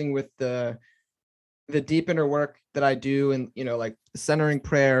 Interacting with the deep inner work that I do, and like centering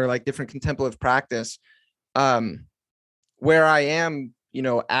prayer, like different contemplative practice, where I am,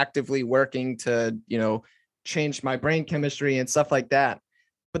 actively working to, change my brain chemistry and stuff like that.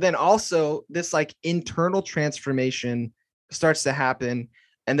 But then also this like internal transformation starts to happen.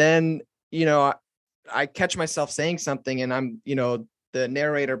 And then, I catch myself saying something, and I'm, the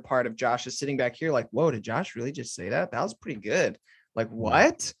narrator part of Josh is sitting back here like, whoa, did Josh really just say that? That was pretty good. Like,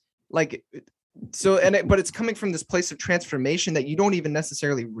 what? Like, so, but it's coming from this place of transformation that you don't even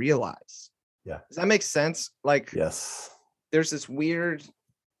necessarily realize. Yeah. Does that make sense? Like, yes, there's this weird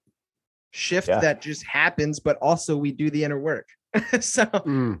shift that just happens, but also we do the inner work. So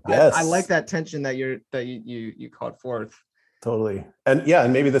yes. I like that tension that you called forth. Totally. And yeah,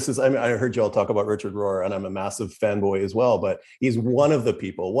 and maybe this is, I mean, I heard you all talk about Richard Rohr, and I'm a massive fanboy as well, but he's one of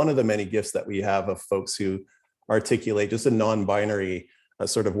the many gifts that we have of folks who articulate just a non-binary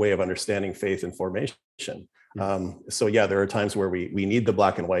sort of way of understanding faith and formation. So yeah, there are times where we need the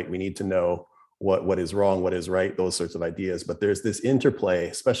black and white. We need to know what is wrong, what is right, those sorts of ideas. But there's this interplay,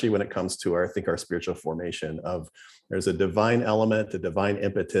 especially when it comes to our spiritual formation, of there's a divine element, a divine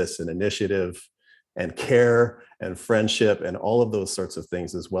impetus and initiative and care and friendship and all of those sorts of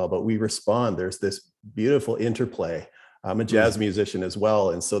things as well. But we respond, there's this beautiful interplay. I'm a jazz musician as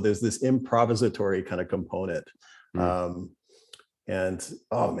well. And so there's this improvisatory kind of component. And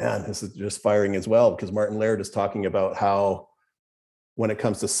oh man, this is just firing as well, because Martin Laird is talking about how when it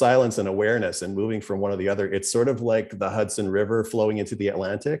comes to silence and awareness and moving from one to the other, it's sort of like the Hudson River flowing into the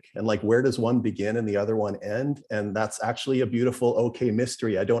Atlantic. And like, where does one begin and the other one end? And that's actually a beautiful, okay,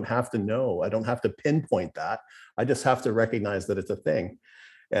 mystery. I don't have to know. I don't have to pinpoint that. I just have to recognize that it's a thing.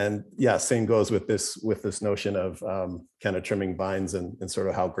 And yeah, same goes with this notion of kind of trimming vines and sort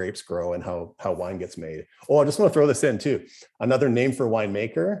of how grapes grow and how wine gets made. Oh, I just want to throw this in too. Another name for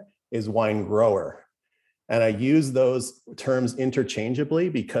winemaker is wine grower. And I use those terms interchangeably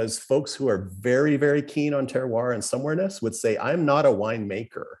because folks who are very, very keen on terroir and somewhereness would say, I'm not a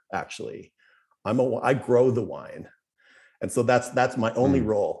winemaker, actually. I grow the wine. And so that's my only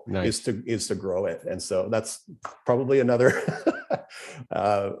role. Nice. is to grow it. And so that's probably another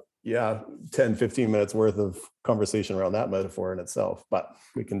 10, 15 minutes worth of conversation around that metaphor in itself, but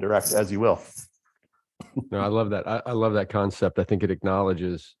we can direct as you will. No, I love that. I love that concept. I think it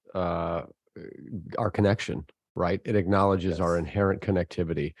acknowledges our connection, right? It acknowledges our inherent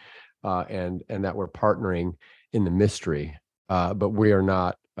connectivity, and that we're partnering in the mystery, but we are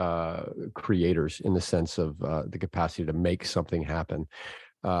not creators in the sense of the capacity to make something happen.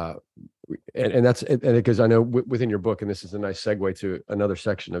 And that's because I know within your book, and this is a nice segue to another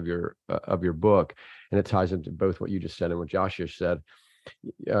section of your book, and it ties into both what you just said and what Joshua said.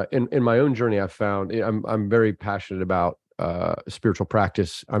 In my own journey, I've found I'm very passionate about spiritual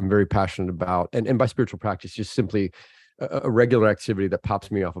practice. I'm very passionate about, and by spiritual practice, just simply a regular activity that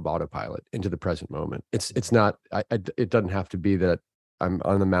pops me off of autopilot into the present moment. It's not, it doesn't have to be that I'm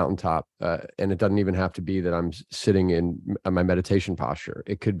on the mountaintop, and it doesn't even have to be that I'm sitting in my meditation posture.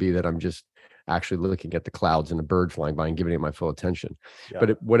 It could be that I'm just actually looking at the clouds and a bird flying by and giving it my full attention. Yeah.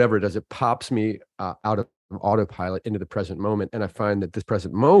 But whatever it does, it pops me out of autopilot into the present moment. And I find that this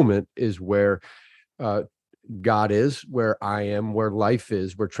present moment is where God is, where I am, where life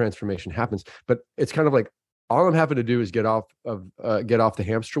is, where transformation happens. But it's kind of like all I'm having to do is get off the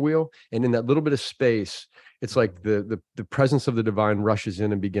hamster wheel, and in that little bit of space, it's like the presence of the divine rushes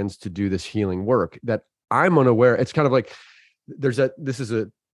in and begins to do this healing work that I'm unaware. It's kind of like this is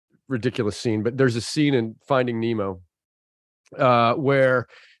a ridiculous scene, but there's a scene in Finding Nemo where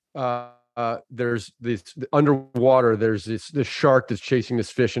there's this underwater, there's this shark that's chasing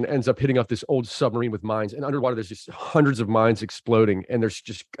this fish and ends up hitting off this old submarine with mines, and underwater there's just hundreds of mines exploding, and there's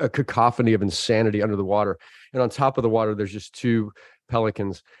just a cacophony of insanity under the water. And on top of the water there's just two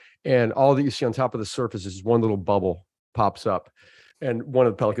pelicans, and all that you see on top of the surface is one little bubble pops up, and one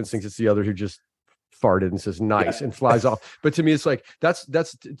of the pelicans thinks it's the other, who just farted and says nice and flies off. But to me, it's like that's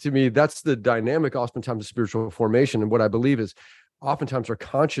the dynamic oftentimes of spiritual formation. And what I believe is oftentimes our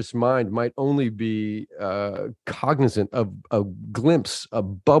conscious mind might only be cognizant of a glimpse, a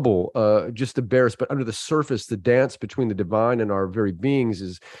bubble, just the barest, but under the surface, the dance between the divine and our very beings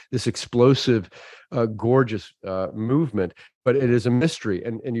is this explosive, gorgeous movement. But it is a mystery.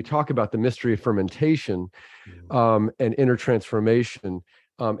 And you talk about the mystery of fermentation and inner transformation.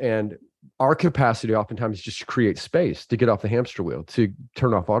 And our capacity oftentimes is just to create space, to get off the hamster wheel, to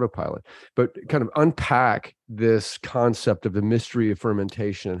turn off autopilot, but kind of unpack this concept of the mystery of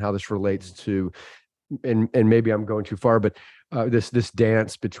fermentation and how this relates to, and maybe I'm going too far, but this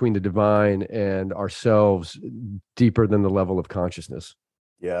dance between the divine and ourselves deeper than the level of consciousness.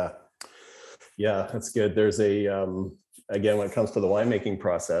 Yeah, that's good. There's again, when it comes to the winemaking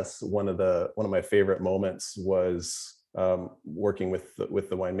process, one of my favorite moments was working with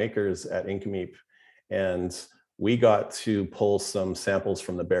the winemakers at Incomeep, and we got to pull some samples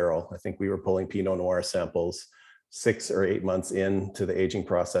from the barrel. I think we were pulling Pinot Noir samples 6 or 8 months into the aging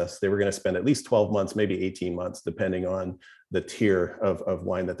process. They were going to spend at least 12 months, maybe 18 months, depending on the tier of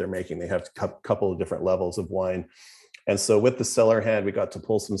wine that they're making. They have a couple of different levels of wine. And so with the cellar hand, we got to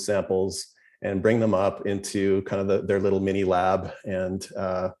pull some samples and bring them up into kind of their little mini lab. And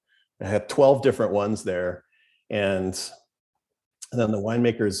I had 12 different ones there. And then the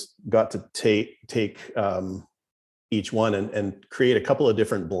winemakers got to take each one and create a couple of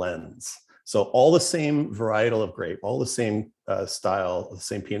different blends. So all the same varietal of grape, all the same style, the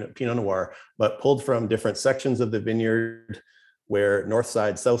same Pinot Noir, but pulled from different sections of the vineyard, where north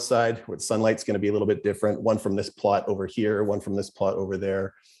side, south side, where the sunlight's going to be a little bit different. One from this plot over here, one from this plot over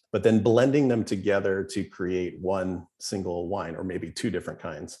there, but then blending them together to create one single wine, or maybe two different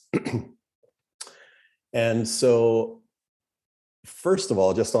kinds. And so, first of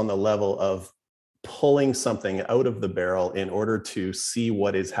all, just on the level of pulling something out of the barrel in order to see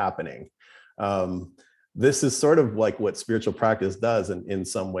what is happening. This is sort of like what spiritual practice does in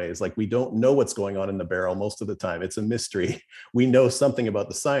some ways. Like, we don't know what's going on in the barrel most of the time. It's a mystery. We know something about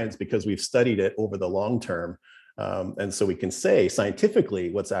the science because we've studied it over the long term. And so we can say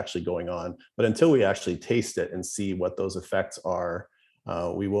scientifically what's actually going on, but until we actually taste it and see what those effects are,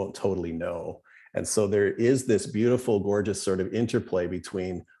 we won't totally know. And so there is this beautiful, gorgeous sort of interplay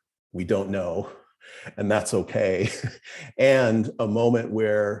between we don't know, and that's okay, and a moment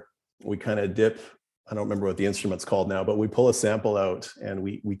where we kind of dip. I don't remember what the instrument's called now, but we pull a sample out and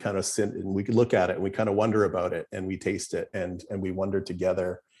we kind of sit and we look at it and we kind of wonder about it, and we taste it and we wonder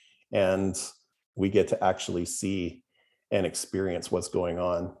together, and we get to actually see and experience what's going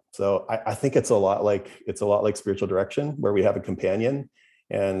on. So I think it's a lot like spiritual direction, where we have a companion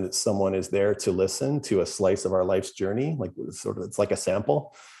and someone is there to listen to a slice of our life's journey. Like, it's like a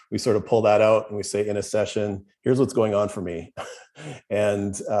sample. We sort of pull that out and we say in a session, here's what's going on for me.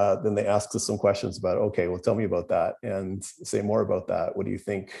 And then they ask us some questions about, okay, well, tell me about that, and say more about that. What do you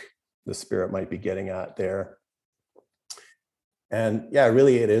think the spirit might be getting at there? And yeah,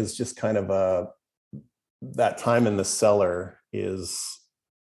 really, it is just kind of that time in the cellar it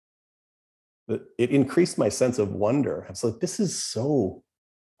increased my sense of wonder. I was like, this is so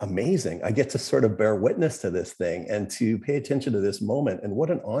amazing. I get to sort of bear witness to this thing and to pay attention to this moment. And what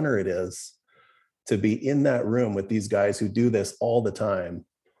an honor it is to be in that room with these guys who do this all the time.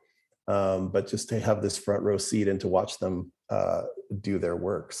 But just to have this front row seat and to watch them do their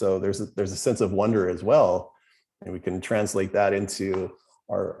work. So there's a sense of wonder as well. And we can translate that into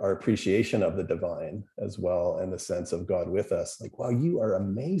our appreciation of the divine as well, and the sense of God with us. Like, wow, you are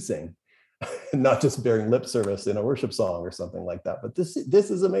amazing. Not just bearing lip service in a worship song or something like that, but this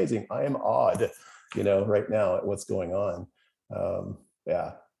is amazing. I am awed, right now at what's going on.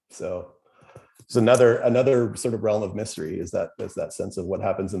 Yeah. So it's another sort of realm of mystery is that sense of what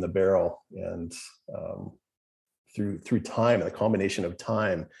happens in the barrel, and through time, the combination of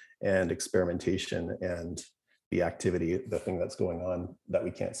time and experimentation and the activity, the thing that's going on that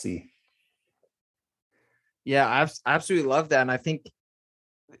we can't see. Yeah, I absolutely love that. And I think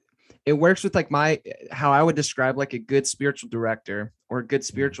it works with like how I would describe like a good spiritual director or a good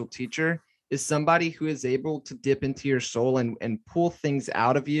spiritual teacher is somebody who is able to dip into your soul and pull things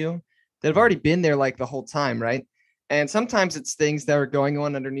out of you that have already been there like the whole time, right? And sometimes it's things that are going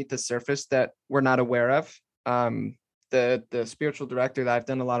on underneath the surface that we're not aware of. The spiritual director that I've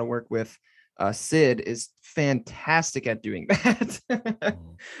done a lot of work with, Sid, is fantastic at doing that.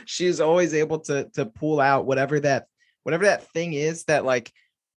 She is always able to pull out whatever that thing is that like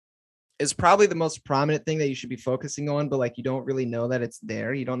is probably the most prominent thing that you should be focusing on, but like you don't really know that it's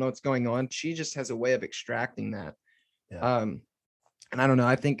there. You don't know what's going on. She just has a way of extracting that. Yeah. And I don't know,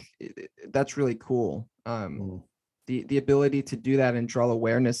 I think that's really cool. The ability to do that and draw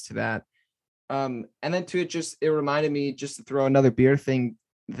awareness to that. And then it reminded me, just to throw another beer thing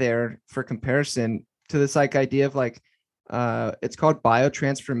there for comparison, to this like idea of like, it's called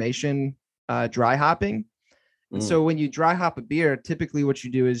biotransformation, dry hopping. And so when you dry hop a beer, typically what you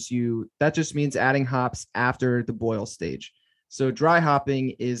do is that just means adding hops after the boil stage. So dry hopping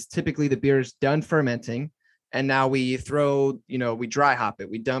is typically the beer is done fermenting, and now we we dry hop it.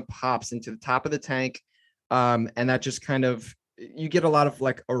 We dump hops into the top of the tank. And that just kind of, you get a lot of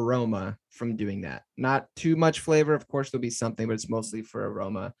like aroma from doing that. Not too much flavor. Of course, there'll be something, but it's mostly for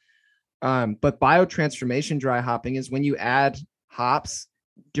aroma. But biotransformation dry hopping is when you add hops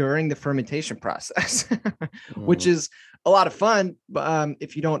during the fermentation process, which is a lot of fun. But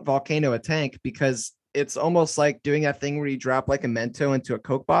if you don't volcano a tank, because it's almost like doing that thing where you drop like a Mento into a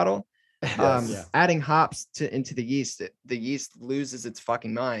Coke bottle. Adding hops into the yeast loses its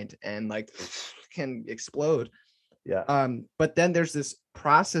fucking mind and like can explode. But then there's this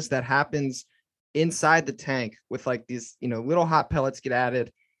process that happens inside the tank with like these little hot pellets get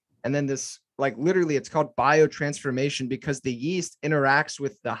added, and then this like literally it's called biotransformation, because the yeast interacts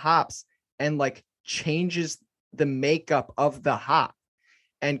with the hops and like changes the makeup of the hop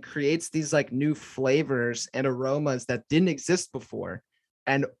and creates these like new flavors and aromas that didn't exist before,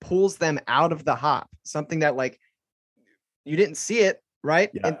 and pulls them out of the hop, something that like you didn't see it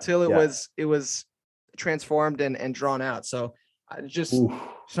until it was transformed and drawn out. So just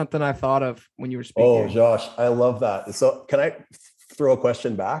something I thought of when you were speaking. Oh, Josh, I love that. So can I throw a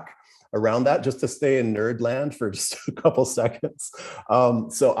question around that, just to stay in nerd land for just a couple seconds?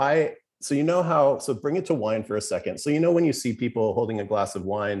 So bring it to wine for a second. So when you see people holding a glass of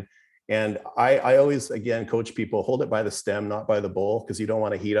wine, and I always, again, coach people, hold it by the stem, not by the bowl, because you don't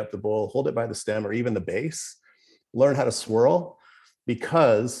want to heat up the bowl. Hold it by the stem or even the base. Learn how to swirl,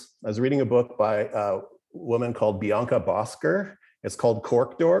 because I was reading a book by a woman called Bianca Bosker. It's called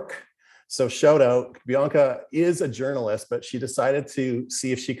Cork Dork. So shout out, Bianca is a journalist, but she decided to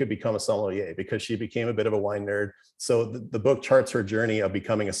see if she could become a sommelier because she became a bit of a wine nerd. So the book charts her journey of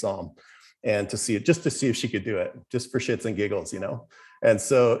becoming a somm, and to see if she could do it, just for shits and giggles, And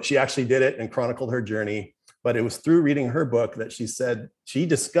so she actually did it and chronicled her journey. But it was through reading her book that she said she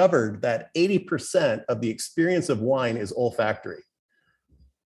discovered that 80% of the experience of wine is olfactory,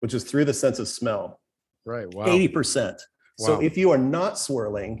 which is through the sense of smell. Right. Wow. 80%. Wow. So if you are not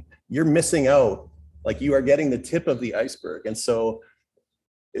swirling, you're missing out. Like, you are getting the tip of the iceberg. And so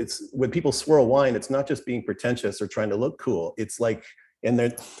it's, when people swirl wine, it's not just being pretentious or trying to look cool. It's like, and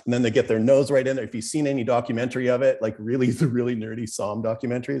then they get their nose right in there. If you've seen any documentary of it, like the really nerdy somm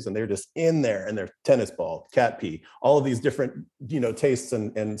documentaries, and they're just in there, and they're tennis ball, cat pee, all of these different, tastes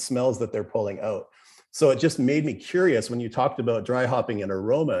and smells that they're pulling out. So it just made me curious when you talked about dry hopping and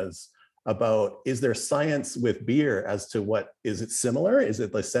aromas, about, is there science with beer as to is it similar? Is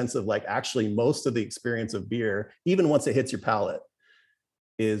it the sense of like, actually most of the experience of beer, even once it hits your palate,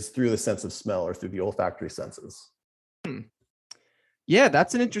 is through the sense of smell or through the olfactory senses? Yeah,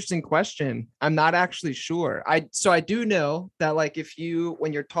 that's an interesting question. I'm not actually sure. I do know that like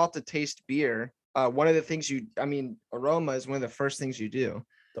when you're taught to taste beer, one of the things aroma is one of the first things you do.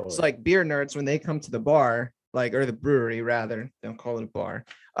 It's Totally. like beer nerds, when they come to the bar, like, or the brewery rather, don't call it a bar,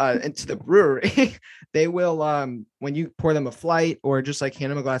 into the brewery, they will, when you pour them a flight or just like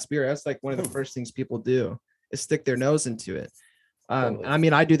hand them a glass of beer, that's like one of the first things people do is stick their nose into it. Totally. And I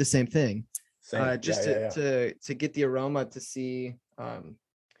mean, I do the same thing, Same. just Yeah. to get the aroma, to see,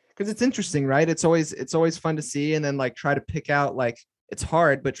 because it's interesting, right? It's always fun to see, and then like try to pick out, like, it's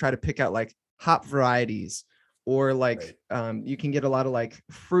hard, but try to pick out like hop varieties, or like, Right. you can get a lot of like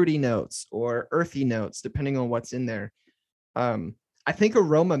fruity notes or earthy notes depending on what's in there. I think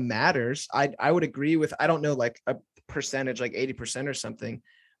aroma matters. I would agree with, I don't know, like a percentage, like 80% or something,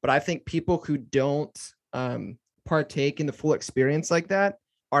 but I think people who don't partake in the full experience like that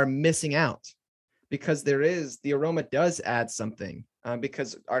are missing out, because the aroma does add something,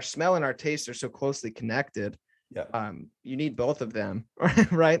 because our smell and our taste are so closely connected. Yeah. You need both of them,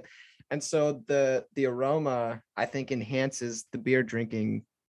 right? And so the aroma, I think, enhances the beer drinking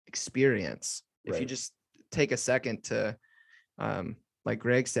experience. If you Right. just take a second to, like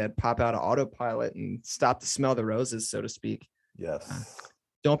Greg said, pop out of autopilot and stop to smell the roses, so to speak. Yes.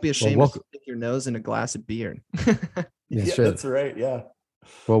 Don't be Well, ashamed to welcome. stick your nose in a glass of beer. Yes, Yeah, sir. that's right. Yeah.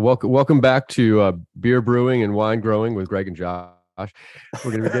 Well, welcome back to beer brewing and wine growing with Greg and Josh.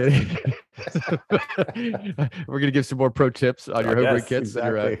 We're going to be getting, we're going to give some more pro tips on your homebrew Yes, kits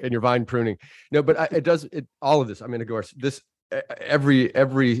exactly. and your vine pruning. No, but all of this. I'm going to go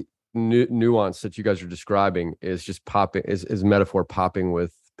every nuance that you guys are describing is just popping, is metaphor popping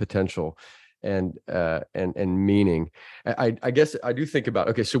with potential and meaning. I guess I do think about,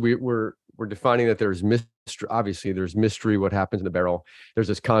 okay, so we're defining that there's mystery. Obviously there's mystery, what happens in the barrel. There's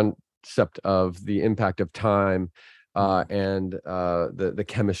this concept of the impact of time, and the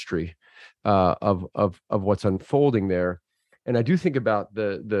chemistry of what's unfolding there. And I do think about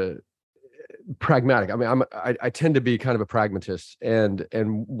the pragmatic. I mean, I tend to be kind of a pragmatist, and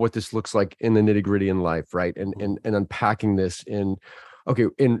what this looks like in the nitty gritty in life, right? And unpacking this in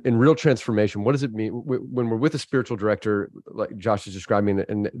real transformation. What does it mean when we're with a spiritual director, like Josh is describing,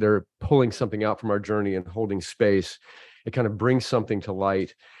 and they're pulling something out from our journey and holding space? It kind of brings something to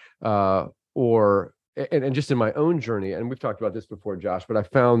light, and just in my own journey, and we've talked about this before, Josh, but I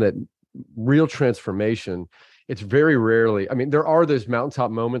found that real transformation, it's very rarely, I mean, there are those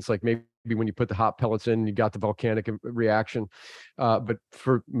mountaintop moments, like maybe when you put the hot pellets in, you got the volcanic reaction. But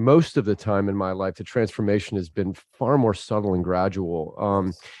for most of the time in my life, the transformation has been far more subtle and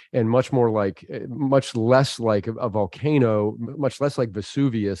gradual, and much less like a volcano, much less like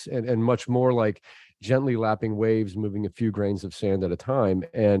Vesuvius, and much more like gently lapping waves, moving a few grains of sand at a time.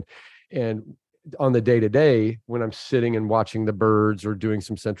 And on the day-to-day, when I'm sitting and watching the birds or doing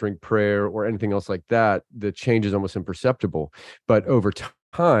some centering prayer or anything else like that, the change is almost imperceptible. But over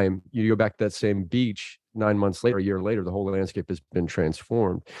time, you go back to that same beach 9 months later, a year later, the whole landscape has been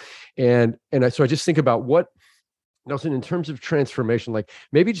transformed. So I just think about what, Nelson, in terms of transformation, like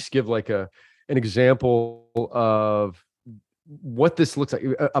maybe just give like an example of what this looks like,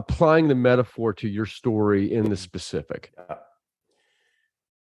 applying the metaphor to your story in the specific.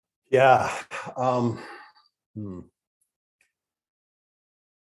 Yeah. Wow,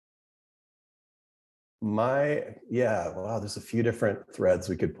 there's a few different threads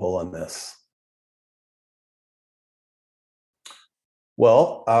we could pull on this.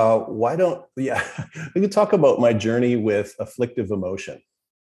 Well, we can talk about my journey with afflictive emotion.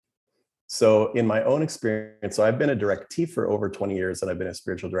 So in my own experience, so I've been a directee for over 20 years, and I've been a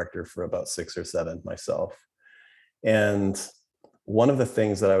spiritual director for about 6 or 7 myself. And one of the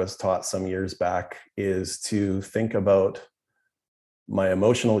things that I was taught some years back is to think about my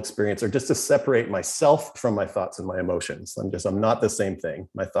emotional experience, or just to separate myself from my thoughts and my emotions. I'm not the same thing.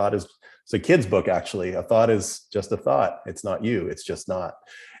 My thought is, it's a kid's book, actually. A thought is just a thought. It's not you. It's just not.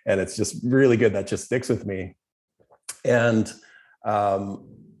 And it's just really good. That just sticks with me. And I'm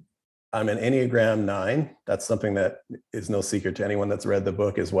an Enneagram 9. That's something that is no secret to anyone that's read the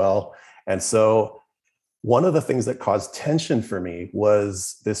book as well. And so one of the things that caused tension for me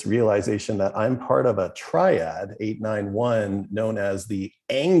was this realization that I'm part of a triad, 891, known as the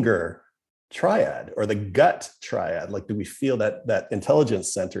anger triad, or the gut triad. Like, do we feel that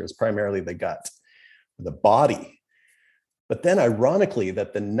intelligence center is primarily the gut, the body? But then ironically,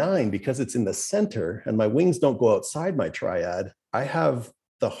 that the 9, because it's in the center and my wings don't go outside my triad, I have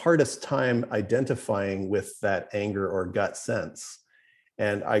the hardest time identifying with that anger or gut sense.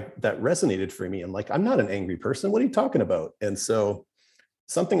 And that resonated for me. I'm like, I'm not an angry person. What are you talking about? And so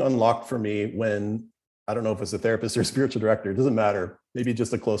something unlocked for me when, I don't know if it's a therapist or a spiritual director, it doesn't matter, maybe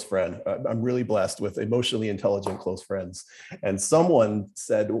just a close friend. I'm really blessed with emotionally intelligent close friends. And someone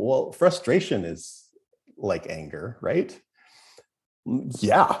said, well, frustration is like anger, right?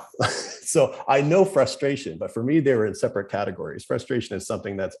 Yeah. So I know frustration, but for me, they were in separate categories. Frustration is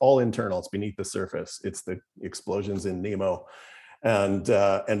something that's all internal. It's beneath the surface. It's the explosions in Nemo.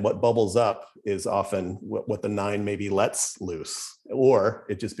 And what bubbles up is often what the nine maybe lets loose, or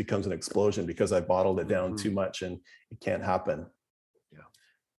it just becomes an explosion because I bottled it down too much and it can't happen. Yeah.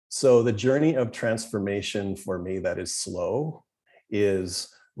 So the journey of transformation for me that is slow is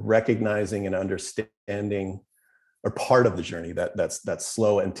recognizing and understanding, or part of the journey that's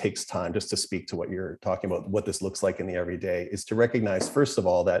slow and takes time. Just to speak to what you're talking about, what this looks like in the everyday, is to recognize, first of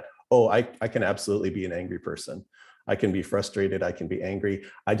all, that, oh, I can absolutely be an angry person. I can be frustrated. I can be angry.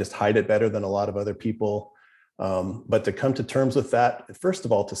 I just hide it better than a lot of other people. But to come to terms with that, first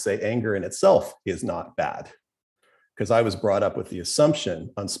of all, to say anger in itself is not bad. Because I was brought up with the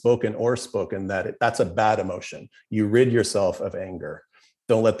assumption, unspoken or spoken, that that's a bad emotion. You rid yourself of anger.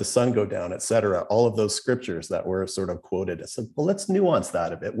 Don't let the sun go down, etc. All of those scriptures that were sort of quoted. I said, well, let's nuance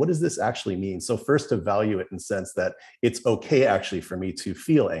that a bit. What does this actually mean? So first, to value it in the sense that it's okay actually for me to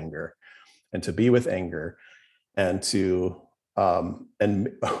feel anger and to be with anger, and to and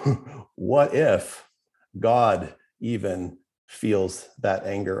what if God even feels that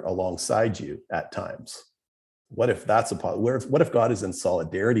anger alongside you at times? What if that's what if God is in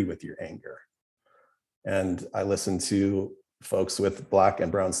solidarity with your anger? And I listen to folks with black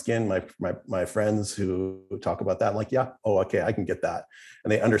and brown skin, my friends who talk about that. I'm like, yeah, oh, okay, I can get that.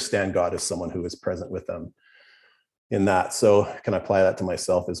 And they understand God as someone who is present with them in that. So can I apply that to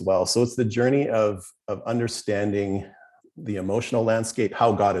myself as well? So it's the journey of understanding the emotional landscape,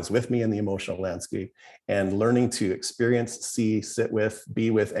 how God is with me in the emotional landscape, and learning to experience, see, sit with,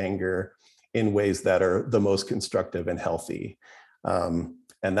 be with anger in ways that are the most constructive and healthy.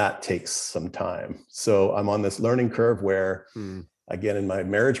 And that takes some time. So I'm on this learning curve where, again, in my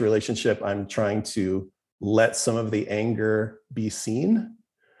marriage relationship, I'm trying to let some of the anger be seen,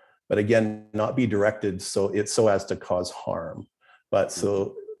 but again, not be directed so as to cause harm. But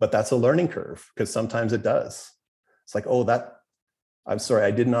that's a learning curve, because sometimes it does. It's like, oh, I'm sorry,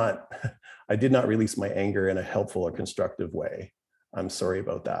 I did not release my anger in a helpful or constructive way. I'm sorry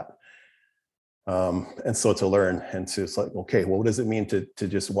about that. And so to learn, and to, it's like, okay, well, what does it mean to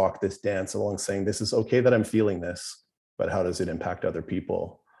just walk this dance along, saying this is okay that I'm feeling this, but how does it impact other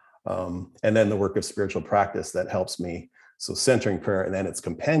people? And then the work of spiritual practice that helps me. So centering prayer, and then its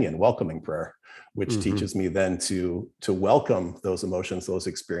companion, welcoming prayer, which teaches me then to welcome those emotions, those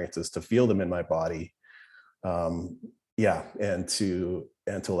experiences, to feel them in my body. And to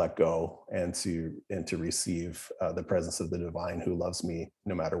let go, and to receive the presence of the divine who loves me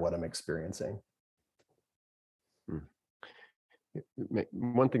no matter what I'm experiencing.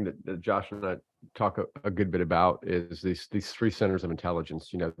 One thing that Josh and I talk a good bit about is these three centers of intelligence,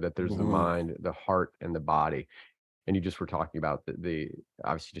 that there's the mind, the heart, and the body. And you just were talking about the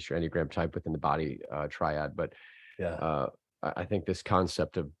obviously just your Enneagram type within the body triad, but I think this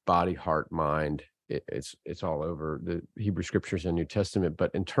concept of body, heart, mind, it's all over the Hebrew scriptures and New Testament.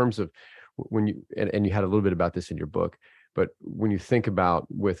 But in terms of when you, and you had a little bit about this in your book, but when you think about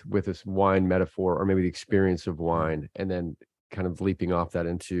with this wine metaphor, or maybe the experience of wine, and then kind of leaping off that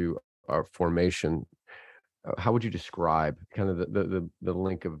into our formation, how would you describe kind of the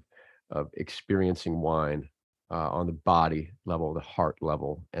link of experiencing wine on the body level, the heart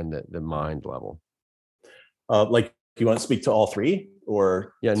level, and the mind level? Like, do you want to speak to all three,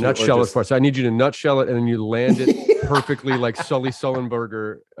 or nutshell it for us? I need you to nutshell it, and then you land it perfectly, like Sully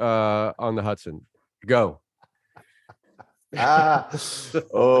Sullenberger on the Hudson. Go.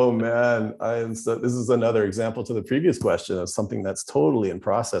 Oh man, so this is another example to the previous question of something that's totally in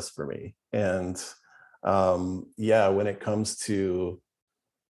process for me. And when it comes to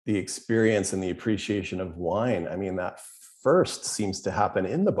the experience and the appreciation of wine, I mean, that first seems to happen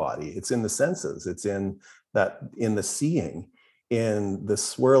in the body. It's in the senses. It's in the seeing, in the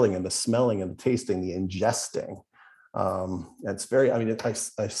swirling and the smelling and the tasting, the ingesting. It's very, I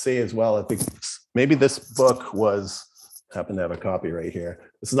say as well, I think maybe this book happen to have a copy right here.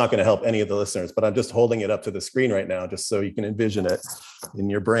 This is not going to help any of the listeners, but I'm just holding it up to the screen right now, just so you can envision it in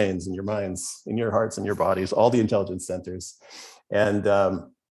your brains, in your minds, in your hearts, and your bodies, all the intelligence centers. And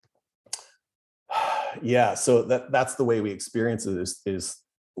so that's the way we experience it, is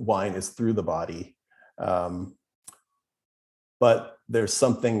wine is through the body. But there's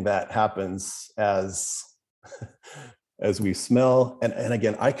something that happens as we smell. And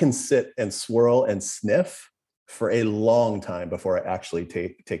again, I can sit and swirl and sniff for a long time before I actually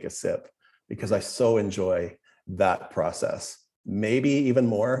take a sip, because I so enjoy that process. Maybe even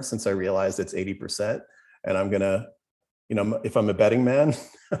more, since I realized it's 80%, and I'm gonna if I'm a betting man,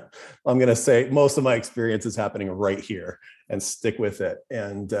 I'm going to say most of my experience is happening right here and stick with it.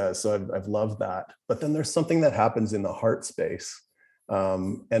 And so I've loved that. But then there's something that happens in the heart space.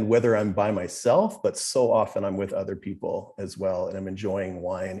 And whether I'm by myself, but so often I'm with other people as well, and I'm enjoying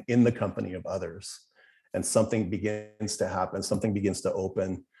wine in the company of others. And something begins to happen, something begins to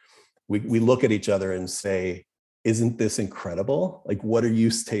open. We look at each other and say, isn't this incredible? Like, what are you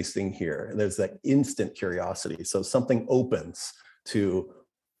tasting here? And there's that instant curiosity. So something opens to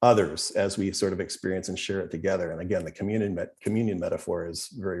others as we sort of experience and share it together. And again, the communion metaphor is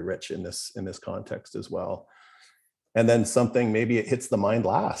very rich in this context as well. And then something, maybe it hits the mind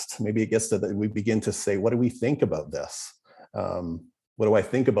last. Maybe it gets to we begin to say, what do we think about this? What do I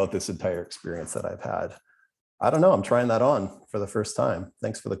think about this entire experience that I've had? I don't know. I'm trying that on for the first time.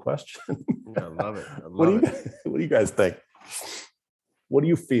 Thanks for the question. I love it. What do you guys think? What do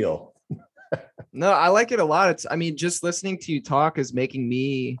you feel? No, I like it a lot. Just listening to you talk is making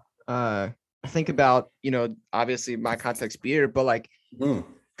me think about, obviously my context beer, but like,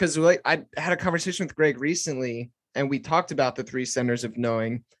 because I had a conversation with Greg recently, and we talked about the three centers of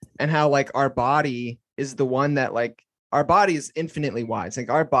knowing, and how like our body is the one that like, our body is infinitely wise. Like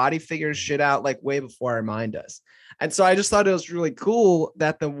our body figures shit out like way before our mind does. And so I just thought it was really cool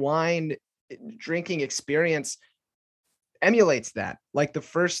that the wine drinking experience emulates that. Like the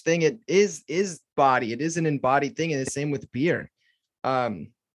first thing it is body. It is an embodied thing. And the same with beer. And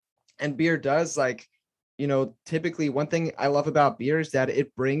beer does like, typically one thing I love about beer is that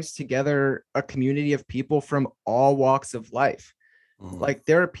it brings together a community of people from all walks of life. Like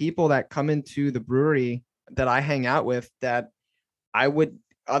there are people that come into the brewery that I hang out with that I would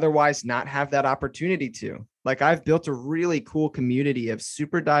otherwise not have that opportunity to. Like I've built a really cool community of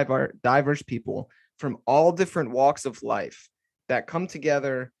super diverse people from all different walks of life that come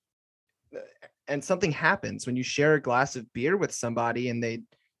together, and something happens when you share a glass of beer with somebody and they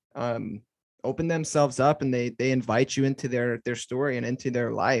open themselves up and they invite you into their story and into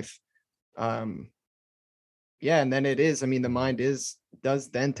their life. And then it is, the mind does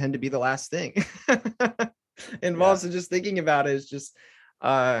then tend to be the last thing involved. So just thinking about it is just,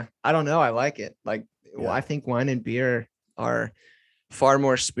 I don't know. I like it. Like, well, I think wine and beer are far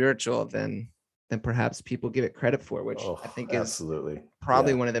more spiritual than perhaps people give it credit for, which I think is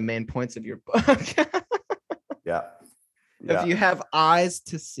probably one of the main points of your book. If you have eyes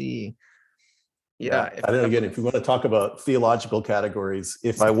to see. I don't know, again, if you want to talk about theological categories,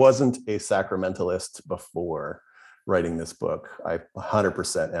 if I wasn't a sacramentalist before writing this book, I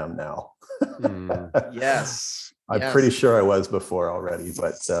 100% am now. Yes. I'm pretty sure I was before already,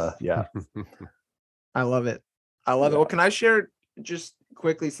 but I love it. I love it. Well, can I share just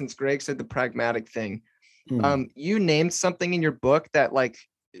quickly, since Greg said the pragmatic thing, you named something in your book that like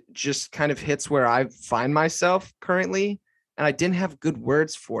just kind of hits where I find myself currently. And I didn't have good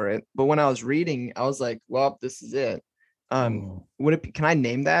words for it, but when I was reading, I was like, well, this is it. Would it be, can I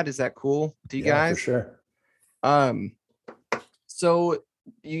name that? Is that cool to you guys? For sure. So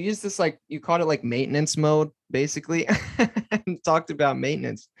you use this, like, you called it like maintenance mode, basically, and talked about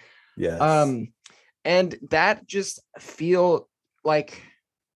maintenance. Yes. And that just feel like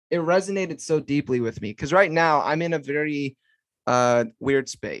it resonated so deeply with me. Cause right now I'm in a very weird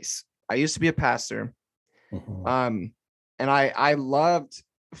space. I used to be a pastor. And I loved,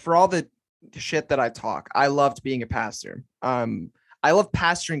 for all the shit that I talk, I loved being a pastor. I love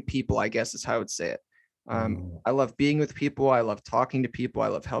pastoring people, I guess is how I would say it. I love being with people. I love talking to people. I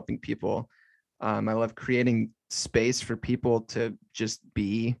love helping people. I love creating space for people to just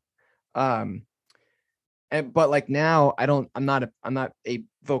be. But like now I'm not a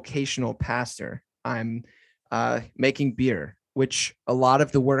vocational pastor. I'm making beer, which a lot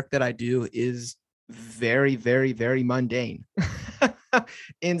of the work that I do is very, very, very mundane.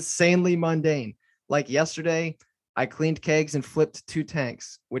 Insanely mundane. Like yesterday, I cleaned kegs and flipped 2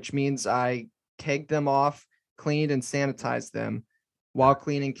 tanks, which means I kegged them off, cleaned and sanitized them while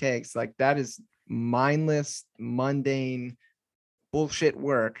cleaning kegs. Like that is mindless, mundane bullshit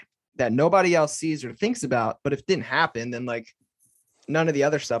work that nobody else sees or thinks about. But if it didn't happen, then like none of the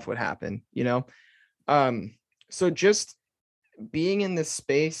other stuff would happen, So just being in this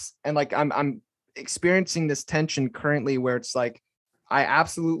space, and like I'm experiencing this tension currently where it's like, I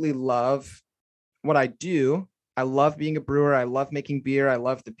absolutely love what I do. I love being a brewer. I love making beer. I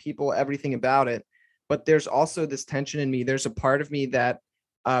love the people, everything about it. But there's also this tension in me. There's a part of me that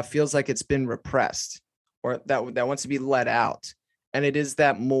feels like it's been repressed, or that wants to be let out. And it is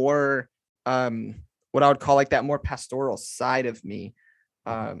that more, what I would call like that more pastoral side of me.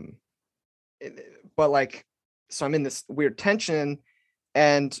 But like, so I'm in this weird tension,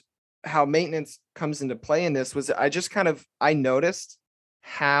 and how maintenance comes into play in this was I noticed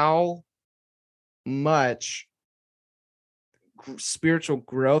how much spiritual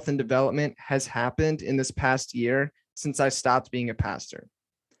growth and development has happened in this past year since I stopped being a pastor.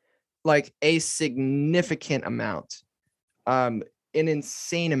 Like a significant amount, an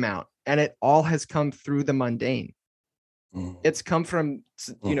insane amount. And it all has come through the mundane. It's come from,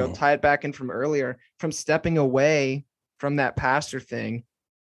 tie it back in from earlier, from stepping away from that pastor thing,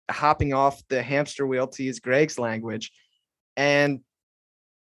 hopping off the hamster wheel, to use Greg's language, and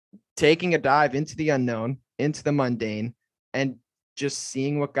taking a dive into the unknown, into the mundane, and just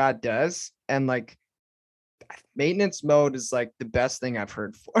seeing what God does. And like, maintenance mode is like the best thing I've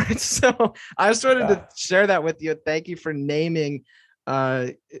heard for it. So I just wanted to share that with you. Thank you for naming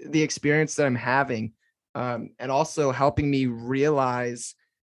the experience that I'm having, and also helping me realize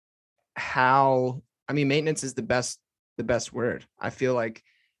how, maintenance is the best word. I feel like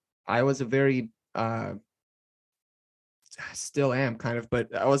I was a very, still am kind of,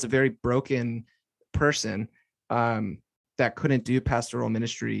 but I was a very broken person that couldn't do pastoral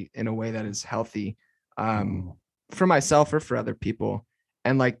ministry in a way that is healthy for myself or for other people.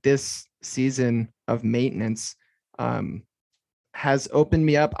 And like this season of maintenance has opened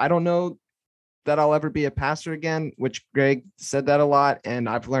me up. I don't know that I'll ever be a pastor again, which Greg said that a lot, and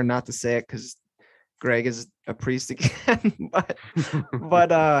I've learned not to say it because Greg is a priest again. but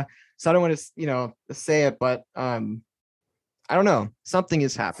so I don't want to say it, but I don't know, something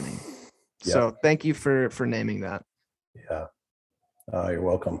is happening. Yeah. So thank you for naming that. Yeah. You're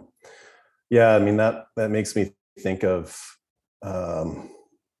welcome. Yeah, that makes me think of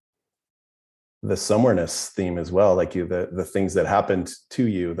the somewhereness theme as well, like the things that happened to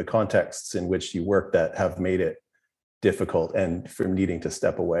you, the contexts in which you work that have made it difficult, and from needing to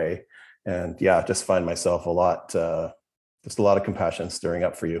step away. And yeah, just find myself just a lot of compassion stirring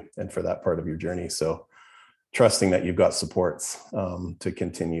up for you and for that part of your journey. So trusting that you've got supports to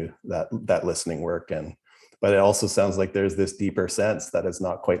continue that listening work. But it also sounds like there's this deeper sense that is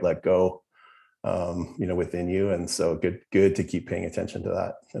not quite let go, within you. And so good to keep paying attention to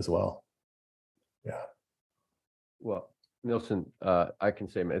that as well. Yeah. Well, Nilsen, I can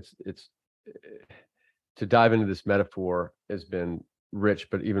say, it's to dive into this metaphor has been rich,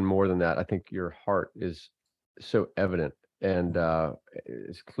 but even more than that, I think your heart is so evident, and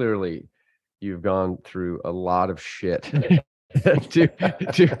it's clearly you've gone through a lot of shit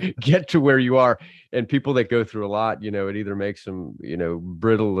to get to where you are. And people that go through a lot, it either makes them,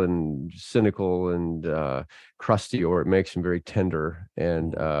 brittle and cynical and crusty, or it makes them very tender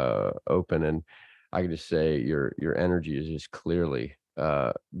and open. And I can just say your energy is just clearly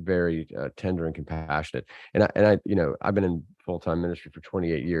very tender and compassionate. And I I've been in full-time ministry for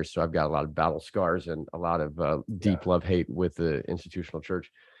 28 years, so I've got a lot of battle scars and a lot of deep love-hate with the institutional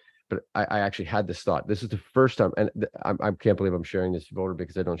church. But I actually had this thought. This is the first time, and I can't believe I'm sharing this vulnerable,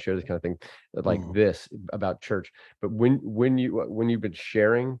 because I don't share this kind of thing like this about church. But when you've been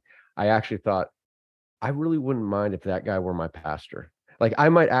sharing, I actually thought, I really wouldn't mind if that guy were my pastor. Like, I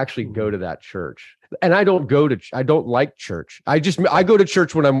might actually go to that church. And I don't like church. I go to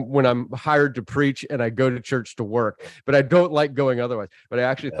church when I'm hired to preach, and I go to church to work, but I don't like going otherwise. But I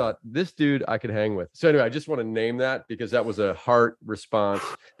actually thought, this dude I could hang with. So anyway, I just want to name that, because that was a heart response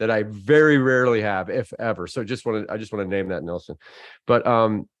that I very rarely have, if ever. So I just want to name that, Nelson. But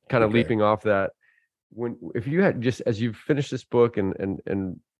kind of leaping off that, if you had, just as you've finished this book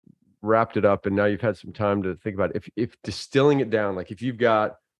and wrapped it up, and now you've had some time to think about it, if distilling it down, like if you've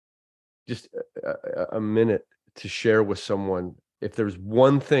got just a minute to share with someone, if there's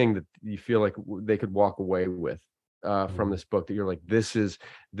one thing that you feel like they could walk away with from this book, that you're like, this is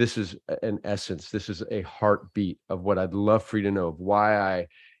an essence, this is a heartbeat of what I'd love for you to know, of why I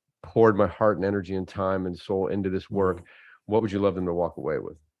poured my heart and energy and time and soul into this work, what would you love them to walk away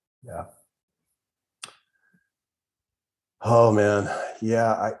with? Yeah. Oh man.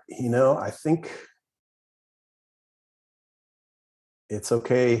 Yeah. I think it's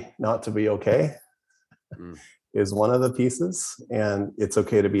okay not to be okay is one of the pieces, and it's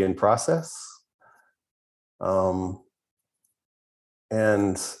okay to be in process. And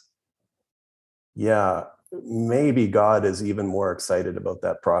yeah, maybe God is even more excited about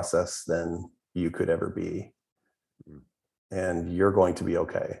that process than you could ever be. And you're going to be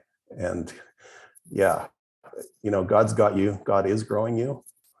okay. And yeah, God's got you. God is growing you.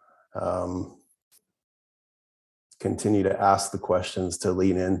 Continue to ask the questions, to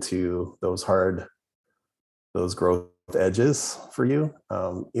lean into those growth edges for you,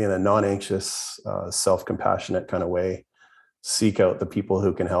 in a non-anxious, self-compassionate kind of way. Seek out the people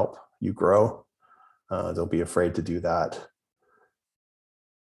who can help you grow. Don't be afraid to do that.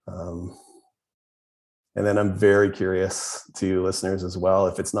 And then I'm very curious to listeners as well.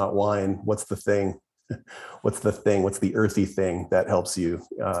 If it's not wine, what's the thing? What's the earthy thing that helps you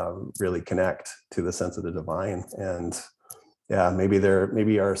really connect to the sense of the divine? And yeah, maybe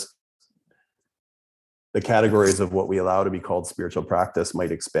the categories of what we allow to be called spiritual practice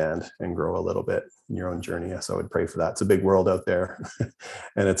might expand and grow a little bit in your own journey. So I would pray for that. It's a big world out there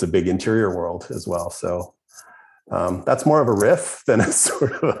and it's a big interior world as well. So that's more of a riff than a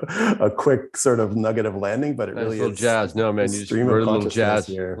sort of a quick sort of nugget of landing, but it really is jazz. No, man, you just wrote a little jazz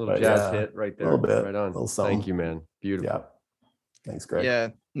here, hit right there. A little bit, right on. Thank you, man. Beautiful. Yeah. Thanks, Greg. Yeah,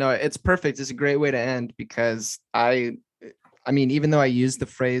 no, it's perfect. It's a great way to end because I mean, even though I use the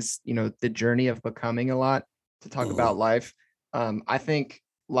phrase, the journey of becoming a lot to talk about life, I think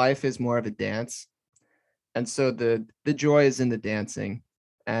life is more of a dance. And so the joy is in the dancing,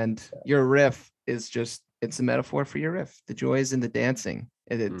 and your riff is just, it's a metaphor for your riff. The joy is in the dancing.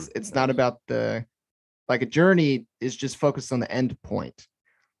 It's not about like a journey is just focused on the end point.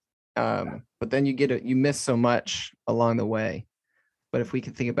 But then you miss so much along the way. But if we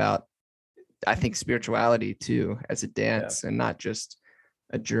can think about, I think spirituality too, as a dance and not just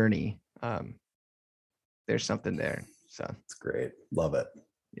a journey, there's something there. So it's great. Love it.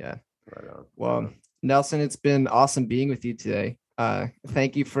 Yeah. Right on. Well, Nelson, it's been awesome being with you today.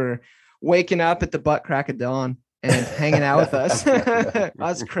 Thank you for waking up at the butt crack of dawn and hanging out with us,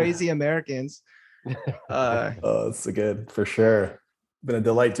 us crazy Americans. Oh, it's so good, for sure. Been a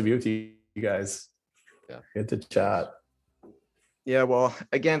delight to be with you guys. Yeah, good to chat. Yeah, well,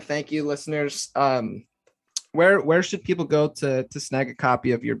 again, thank you, listeners. Where should people go to snag a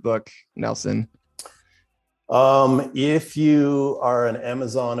copy of your book, Nelson? If you are an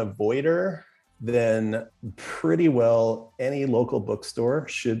Amazon avoider, then pretty well any local bookstore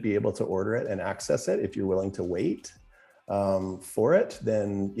should be able to order it and access it. If you're willing to wait for it,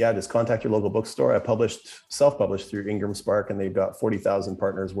 then just contact your local bookstore. I self-published through Ingram Spark, and they've got 40,000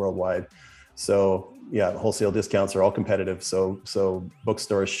 partners worldwide. So wholesale discounts are all competitive. So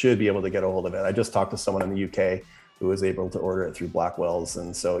bookstores should be able to get a hold of it. I just talked to someone in the UK who was able to order it through Blackwell's.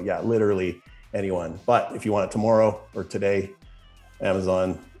 And so, literally anyone. But if you want it tomorrow or today,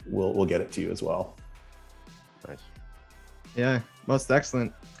 Amazon we'll get it to you as well. Nice. Yeah, most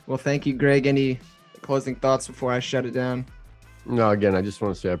excellent. Well, thank you, Greg. Any closing thoughts before I shut it down? No, again, I just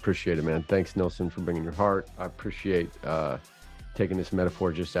want to say I appreciate it, man. Thanks, Nelson, for bringing your heart. I appreciate taking this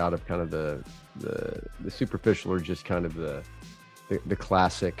metaphor just out of kind of the superficial or just kind of the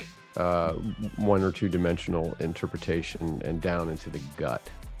classic one or two dimensional interpretation and down into the gut.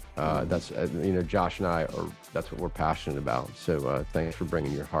 That's Josh and I that's what we're passionate about. So thanks for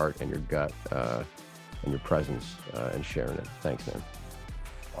bringing your heart and your gut and your presence and sharing it. Thanks, man.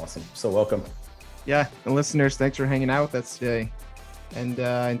 Awesome. So welcome. Yeah, and listeners, thanks for hanging out with us today. And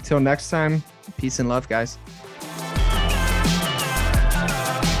until next time, peace and love, guys.